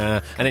 Yeah,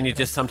 and then you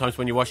just sometimes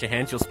when you wash your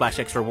hands, you'll splash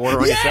extra water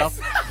on yourself.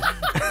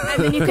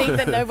 And then you think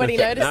that nobody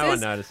notices. No one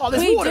notices. oh,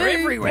 there's We water do.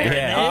 everywhere. in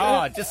Yeah. there.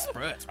 Oh, it just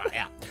spurts right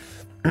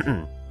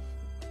out.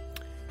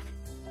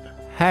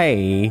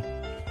 Hey,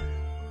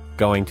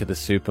 going to the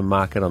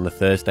supermarket on the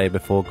Thursday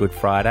before Good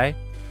Friday?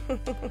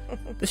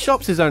 The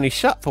shops is only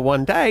shut for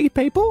one day,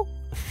 people.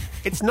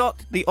 It's not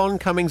the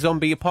oncoming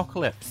zombie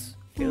apocalypse.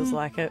 Feels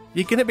like it.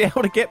 You're going to be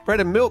able to get bread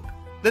and milk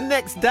the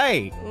next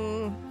day.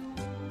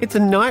 It's a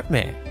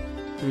nightmare.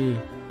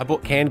 I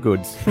bought canned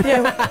goods.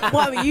 Yeah,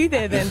 why were you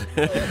there then?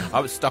 I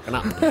was stocking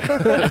up.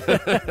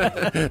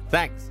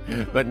 Thanks,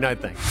 but no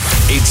thanks.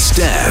 It's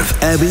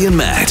Stav, Abby and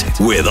Matt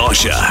with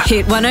Osher.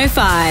 Hit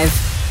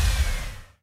 105.